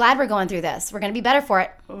 I'm glad we're going through this. We're going to be better for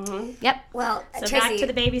it. Yep. Well, So Tracy, back to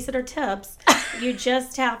the babysitter tips. You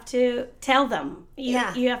just have to tell them. You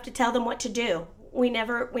have to tell them what to do. We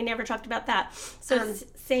never talked about that. So it's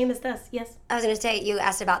same as this. Yes. I was going to say, you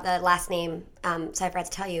asked about the last name, so I forgot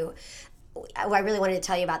to tell you. I really wanted to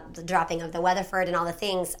tell you about the dropping of the Weatherford and all the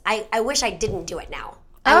things. I wish I didn't do it now.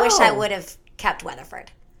 I wish I would have kept Weatherford.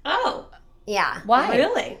 Oh. Yeah. Why?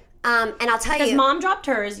 Really? And I'll tell you. Because Mom dropped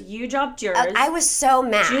hers, you dropped yours. I was so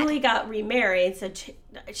mad. Julie got remarried, so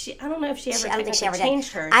she I don't know if she ever I don't think she ever changed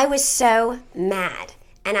did. hers. I was so mad,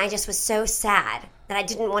 and I just was so sad that I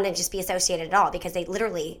didn't want to just be associated at all because they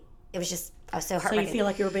literally, I was so so heartbroken. you feel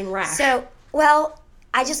like you were being rash. So, well,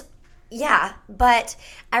 but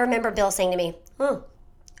I remember Bill saying to me,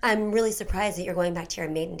 I'm really surprised that you're going back to your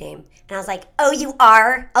maiden name. And I was like, oh, you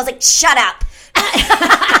are? I was like, shut up.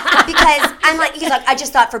 Because I'm like, he's like, I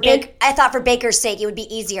just thought I thought for Baker's sake it would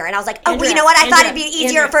be easier. And I was like, oh, well, you know what? I thought it'd be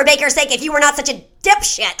easier for Baker's sake if you were not such a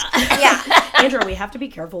dipshit. Yeah. Andrew, we have to be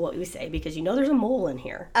careful what we say because you know there's a mole in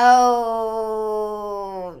here.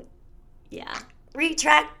 Oh. Yeah.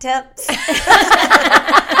 Retract tips.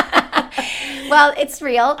 Well, it's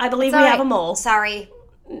real. I believe It's we all have a right. mole. Sorry.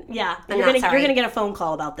 Yeah. I'm You're not gonna sorry. get a phone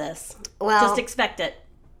call about this. Well, Just expect it.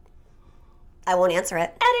 I won't answer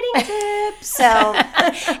it. Editing tips. So,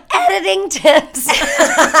 Editing tips.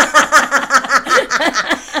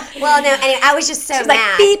 well, no, anyway, I was just so She's mad.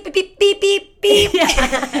 like, beep, beep, beep, beep, beep.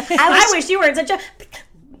 I wish you were in such a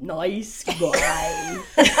nice guy.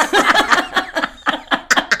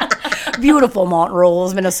 Beautiful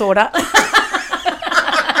Montrose, Minnesota.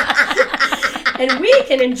 And we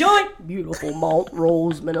can enjoy beautiful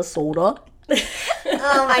Montrose, Minnesota.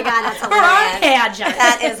 Oh my God, that's For our hilarious. pageant.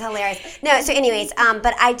 That is hilarious. No, so anyways,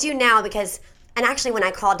 but I do now because, and actually when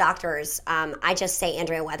I call doctors, I just say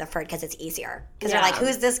Andrea Weatherford because it's easier. Because they're like,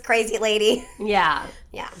 who's this crazy lady? Yeah.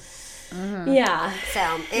 Yeah. Yeah.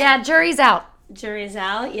 So, Yeah, jury's out. Jury's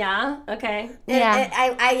out. Yeah. Okay. Yeah.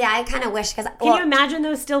 I kind of wish, because, Can you imagine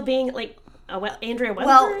those still being like Andrea Weatherford?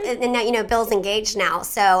 well, and now, Bill's engaged now,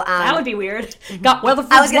 so. That would be weird. Got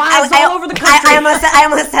Weatherford's I was wives all over the country. I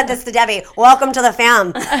almost said this to Debbie. Welcome to the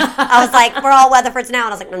fam. I was like, we're all Weatherfords now, and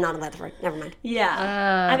I was like, no, not a Weatherford. Never mind.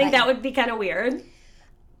 Yeah. I think that would be kind of weird.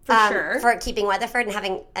 For sure. For keeping Weatherford and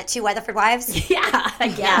having 2 Weatherford wives. Yeah, I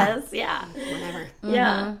guess. Yeah. Whatever.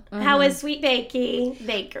 Yeah. How is Sweet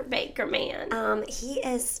Baker man?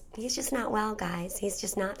 He's just not well, guys. He's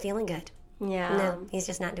just not feeling good. Yeah. No, he's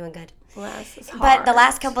just not doing good. Bless his heart. But the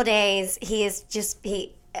last couple of days, MLD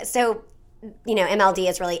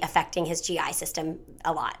is really affecting his GI system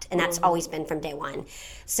a lot, and that's always been from day one.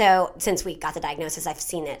 So since we got the diagnosis, I've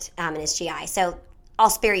seen it in his GI. So I'll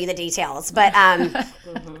spare you the details, but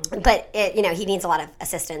but he needs a lot of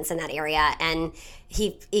assistance in that area, and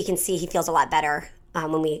he can see he feels a lot better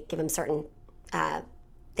when we give him certain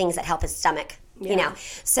things that help his stomach.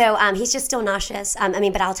 So he's just still nauseous.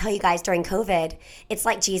 But I'll tell you guys, during COVID, it's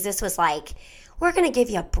like Jesus was like, we're going to give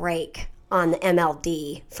you a break on the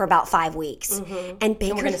MLD for about 5 weeks. And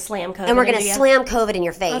we're going to slam COVID And we're going to into you? slam COVID in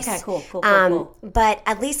your face. Okay, cool. But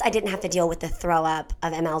at least I didn't have to deal with the throw up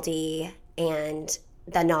of MLD and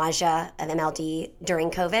the nausea of MLD during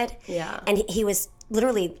COVID. Yeah. And he was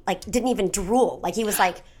literally like, didn't even drool. Like he was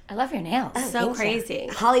like, I love your nails. so crazy.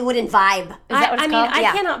 Hollywood and vibe. Is that what it's called? I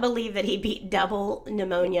Yeah. cannot believe that he beat double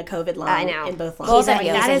pneumonia COVID line I know. in both lines. He's a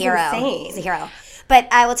That hero. is insane. He's a hero. But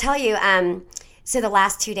I will tell you, so the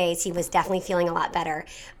last 2 days he was definitely feeling a lot better.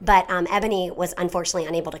 But Ebony was unfortunately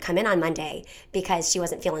unable to come in on Monday because she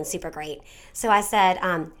wasn't feeling super great. So I said,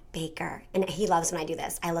 Baker, and he loves when I do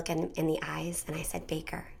this. I look in the eyes and I said,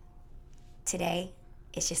 Baker, today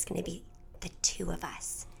it's just going to be the 2 of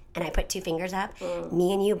us. And I put 2 fingers up.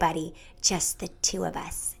 Me and you, buddy, just the 2 of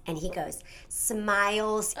us. And he goes,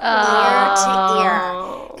 smiles ear to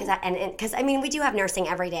ear. Because I mean, we do have nursing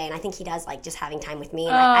every day, and I think he does like just having time with me.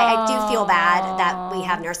 And I do feel bad that we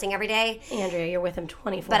have nursing every day. Andrea, you're with him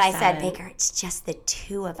 24/7. But I said, Baker, it's just the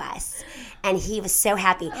 2 of us. And he was so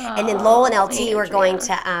happy. And then Lowell and LT were going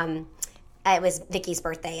to... it was Vicky's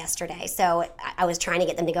birthday yesterday, so I was trying to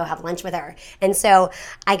get them to go have lunch with her. And so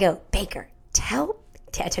I go, Baker,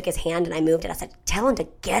 I took his hand and I moved it. I said, tell him to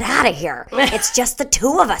get out of here. It's just the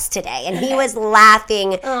 2 of us today. And he was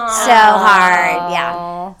laughing so hard.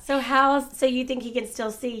 Yeah. So you think he can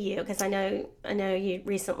still see you? Because I know you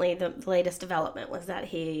recently, the latest development was that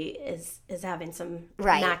he is having some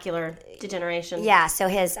macular degeneration. Yeah, so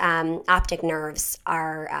his optic nerves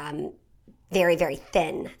are very, very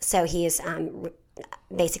thin. So he is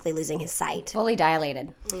basically losing his sight. Fully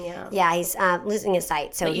dilated. Yeah, he's losing his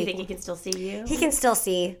sight. So but you think he can still see you? He can still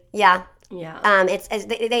see. Yeah. It's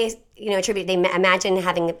they attribute. They imagine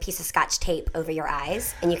having a piece of Scotch tape over your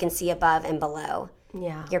eyes, and you can see above and below.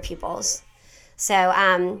 Your pupils. So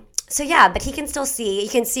yeah, but he can still see. You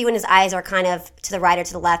can see when his eyes are kind of to the right or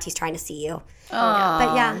to the left. He's trying to see you.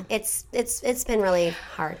 But yeah, it's been really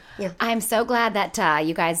hard. Yeah. I'm so glad that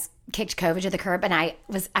you guys kicked COVID to the curb, and I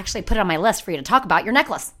was actually put it on my list for you to talk about your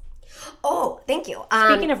necklace. Oh, thank you.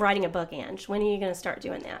 Speaking of writing a book, Ange, when are you going to start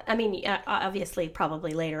doing that? I mean, obviously,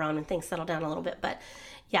 probably later on when things settle down a little bit, but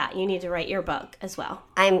yeah, you need to write your book as well.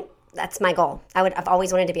 That's my goal. I've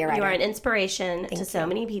always wanted to be a writer. You are an inspiration to so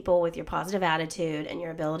many people with your positive attitude and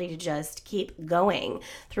your ability to just keep going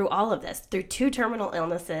through all of this, through 2 terminal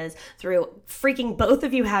illnesses, through freaking both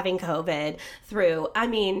of you having COVID, through, I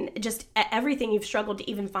mean, just everything you've struggled to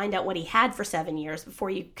even find out what he had for 7 years before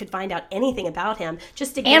you could find out anything about him.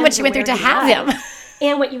 Just to get and what you went through to have him.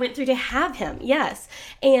 And what you went through to have him, yes.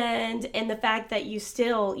 And the fact that you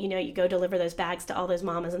still, you go deliver those bags to all those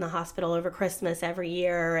mamas in the hospital over Christmas every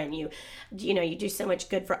year, and you do so much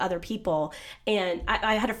good for other people. And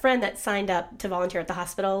I had a friend that signed up to volunteer at the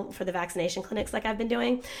hospital for the vaccination clinics like I've been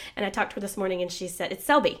doing. And I talked to her this morning, and she said, it's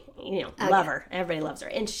Selby, love her. Everybody loves her.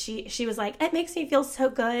 And she was like, it makes me feel so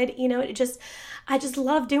good. I just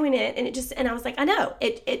love doing it. And I was like, I know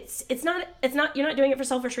it's not, you're not doing it for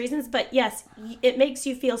selfish reasons, but yes, it makes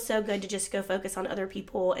you feel so good to just go focus on other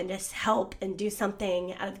people and just help and do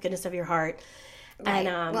something out of the goodness of your heart. Right.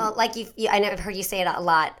 And well, like I know I've heard you say it a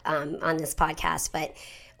lot on this podcast, but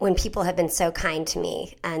when people have been so kind to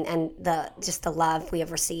me and the love we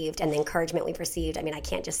have received and the encouragement we've received, I mean, I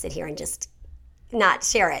can't just sit here and just not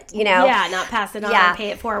share it, Yeah, not pass it on and pay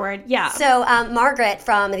it forward. Yeah. So Margaret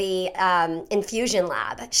from the infusion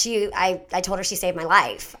lab, I told her she saved my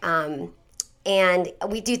life. And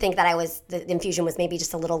we do think that the infusion was maybe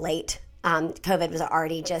just a little late. COVID was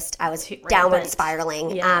already I was downward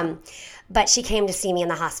spiraling. Yeah. But she came to see me in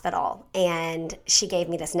the hospital, and she gave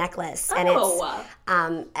me this necklace. And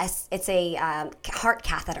it's a heart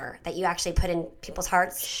catheter that you actually put in people's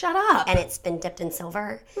hearts. Shut up. And it's been dipped in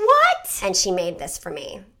silver. What? And she made this for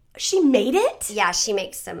me. She made it? Yeah, she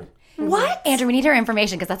makes some. What? Andrew, we need her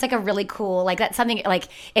information because that's like a really cool, like that's something like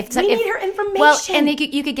we need her information. Well, and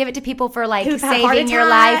you could give it to people for like saving your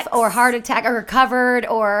life or heart attack or recovered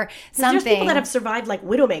or something. There's people that have survived like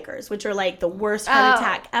widowmakers, which are like the worst heart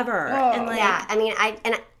attack ever. And yeah, I mean,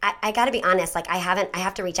 I got to be honest. Like I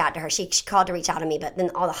have to reach out to her. She called to reach out to me, but then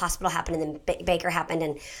all the hospital happened, and then Baker happened,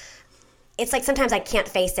 and it's like sometimes I can't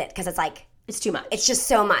face it because it's like. It's too much. It's just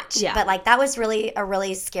so much. Yeah. But like that was really a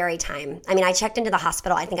really scary time. I mean, I checked into the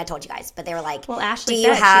hospital. I think I told you guys, but they were like, "Well, Ashley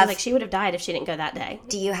said she would have died if she didn't go that day."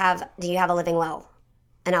 Do you have a living will?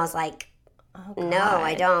 And I was like, "No,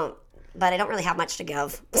 I don't. But I don't really have much to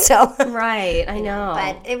give." So right, I know.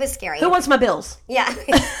 But it was scary. Who wants my bills? Yeah,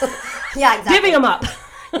 yeah, exactly. Giving them up.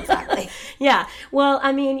 Exactly. Yeah. Well,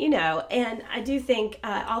 I mean, and I do think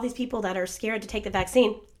all these people that are scared to take the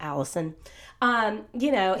vaccine, Allison.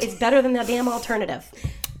 It's better than the damn alternative.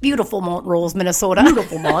 Beautiful Montrose, Minnesota.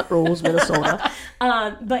 Beautiful Montrose, Minnesota.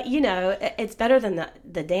 But, it's better than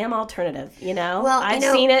the damn alternative, Well, I've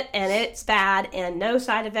seen it, and it's bad, and no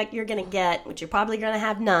side effect you're going to get, which you're probably going to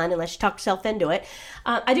have none unless you talk yourself into it.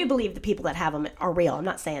 I do believe the people that have them are real. I'm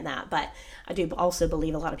not saying that, but I do also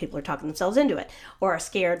believe a lot of people are talking themselves into it or are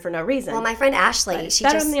scared for no reason. Well, my friend Ashley,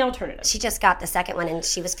 better than the alternative. She just got the second one, and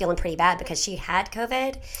she was feeling pretty bad because she had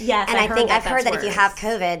COVID. Yes, and I've heard that if you have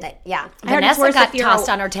COVID, Vanessa got tossed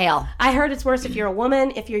on her tail. I heard it's worse if you're a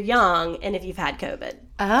woman, if you're young, and if you've had COVID.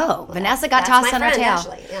 Oh, Vanessa got That's tossed my on her friend,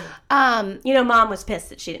 tail. actually. Yeah. You know, Mom was pissed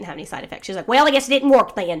that she didn't have any side effects. She was like, well, I guess it didn't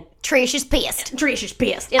work then. Tricia's pissed. Tricia's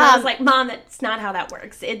pissed. And I was like, Mom, that's not how that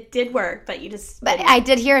works. It did work, but you just... But I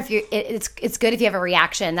did hear it's good if you have a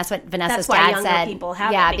reaction. That's what Vanessa's That's why dad younger said. people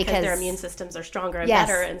have it, because their immune systems are stronger and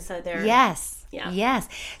better, and so they're... Yes. Yeah. Yes.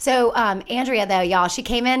 So Andrea, though, y'all, she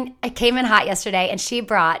came in hot yesterday, and she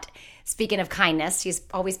brought... Speaking of kindness, she's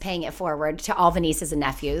always paying it forward to all the nieces and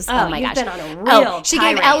nephews. Oh my gosh. Been on a real she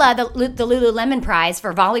tirade. gave Ella the Lululemon prize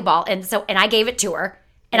for volleyball, and I gave it to her,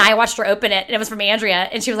 and I watched her open it, and it was from Andrea,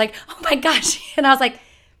 and she was like, "Oh my gosh!" And I was like,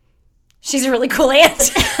 "She's a really cool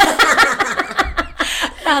aunt."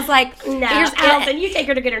 I was like, No, Allison, you take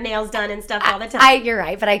her to get her nails done and stuff all the time. You're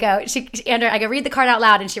right, but I go, Andrea, I go read the card out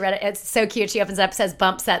loud, and she read it. It's so cute. She opens it up, says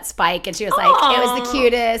 "Bump Set Spike," and she was like, "It was the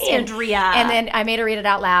cutest." Andrea. And then I made her read it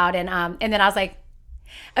out loud, and then I was like,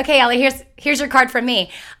 "Okay, Ella, here's your card from me."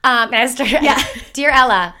 And I started, "Dear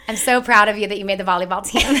Ella, I'm so proud of you that you made the volleyball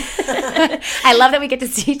team. I love that we get to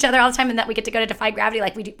see each other all the time, and that we get to go to Defy Gravity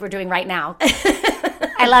like we're doing right now.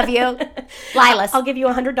 I love you, Lilas. I'll give you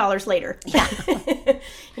 $100 later." Yeah.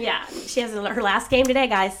 Yeah, she has her last game today,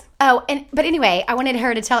 guys. Oh, but anyway, I wanted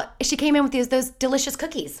her to tell. She came in with those delicious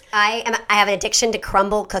cookies. I have an addiction to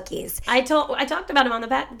crumble cookies. I talked about them on the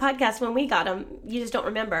podcast when we got them. You just don't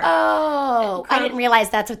remember. Oh, I didn't realize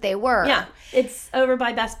that's what they were. Yeah, it's over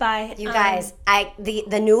by Best Buy. You guys,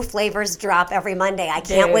 the new flavors drop every Monday. I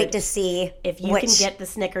can't Dude, wait to see if you can get the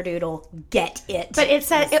Snickerdoodle, get it. But it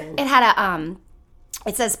said it had a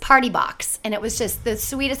it says party box, and it was just the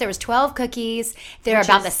sweetest. There was 12 cookies. They're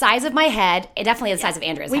about the size of my head. It definitely the size of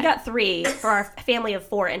Andrea's head. We got 3 for our family of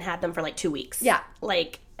 4 and had them for like 2 weeks. Yeah.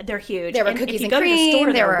 Like, they're huge. There were And cookies if you and go to the cream,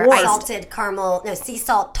 store, there they're were warm. salted caramel, sea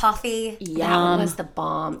salt toffee, That was the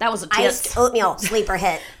bomb. That was a iced tits. oatmeal sleeper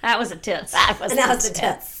hit. That was a tits. And that was the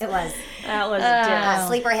tits. It was That was a tits.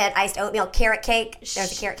 sleeper hit, iced oatmeal, carrot cake.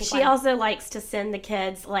 There's a carrot cake. She one. also likes to send the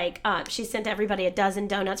kids, like, she sent everybody a dozen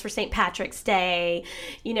donuts for St. Patrick's Day.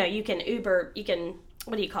 You know, you can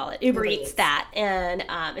what do you call it? Uber Eats that. And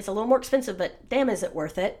it's a little more expensive, but damn, is it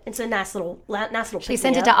worth it? It's a nice little She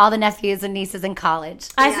sent it to all the nephews and nieces in college.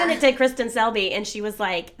 I sent it to Kristen Selby, and she was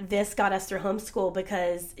like, this got us through homeschool,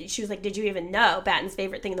 because she was like, did you even know Batten's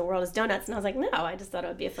favorite thing in the world is donuts? And I was like, no, I just thought it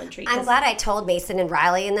would be a fun treat. I'm glad I told Mason and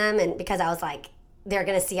Riley and them, and because I was like, they're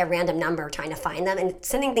going to see a random number trying to find them, and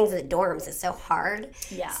sending things to the dorms is so hard.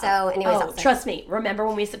 Yeah. So anyways, I was like, trust me. Remember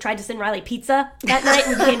when we tried to send Riley pizza that night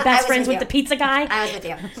and became best friends with the pizza guy? I was with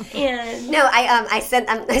you. And No, I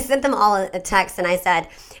sent them all a text, and I said,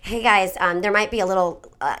 hey guys, there might be a little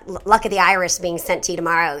Luck of the Irish being sent to you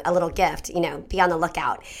tomorrow, a little gift, be on the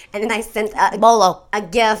lookout. And then I sent a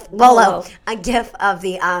gif of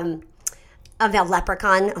the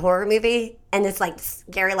Leprechaun horror movie, and it's like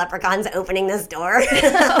scary leprechauns opening this door.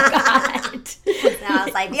 oh God. And I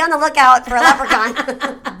was like, be on the lookout for a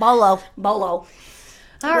leprechaun. Bolo. Bolo. All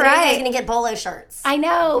When are you guys right. gonna get bolo shirts? I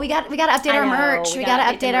know. We got to update our merch. We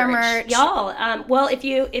got to update our merch. Y'all, well, if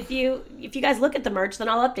you guys look at the merch, then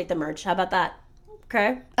I'll update the merch. How about that?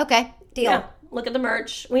 Okay. Okay. Deal. Yeah. Look at the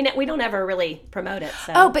merch. We don't ever really promote it.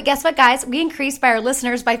 So. Oh, but guess what, guys? We increased by our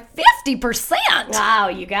listeners by 50%. Wow,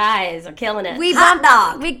 you guys are killing it. We Hot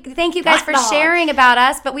dog. We thank you guys Hot for dog. sharing about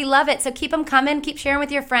us, but we love it. So keep them coming. Keep sharing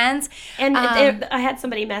with your friends. And I had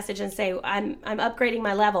somebody message and say, I'm upgrading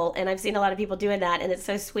my level, and I've seen a lot of people doing that, and it's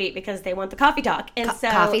so sweet because they want the coffee talk. And so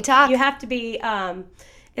coffee talk. You have to be,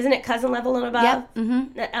 isn't it cousin level and above? Yep.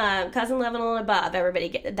 Mm-hmm. Cousin level and above.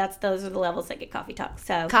 Everybody those are the levels that get coffee talk.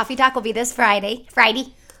 So Coffee talk will be this Friday.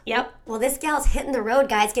 Yep. Well, this gal's hitting the road,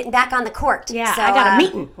 guys, getting back on the court. Yeah, so, I got a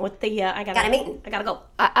meeting with the. I got a meeting. I gotta go.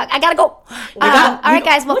 I gotta go. All right,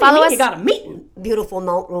 guys. Well, What do you follow mean us. You got a meeting. Beautiful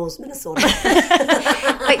Mount Rose, Minnesota.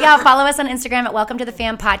 But y'all follow us on Instagram at Welcome to the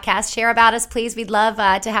Fam Podcast. Share about us, please. We'd love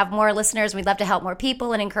to have more listeners. We'd love to help more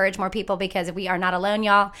people and encourage more people because we are not alone,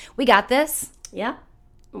 y'all. We got this. Yeah,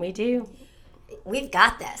 we do. We've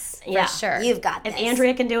got this. Yeah, sure. You've got this. If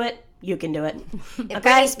Andrea can do it, you can do it. If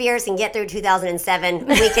Britney Spears can get through 2007,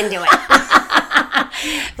 we can do it.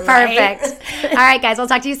 Perfect. All right, guys. We'll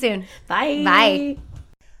talk to you soon. Bye. Bye.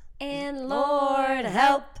 And Lord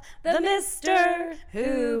help the mister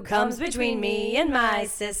who comes between me and my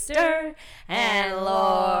sister. And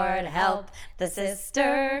Lord help the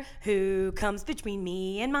sister who comes between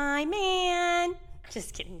me and my man.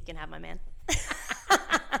 Just kidding. You can have my man.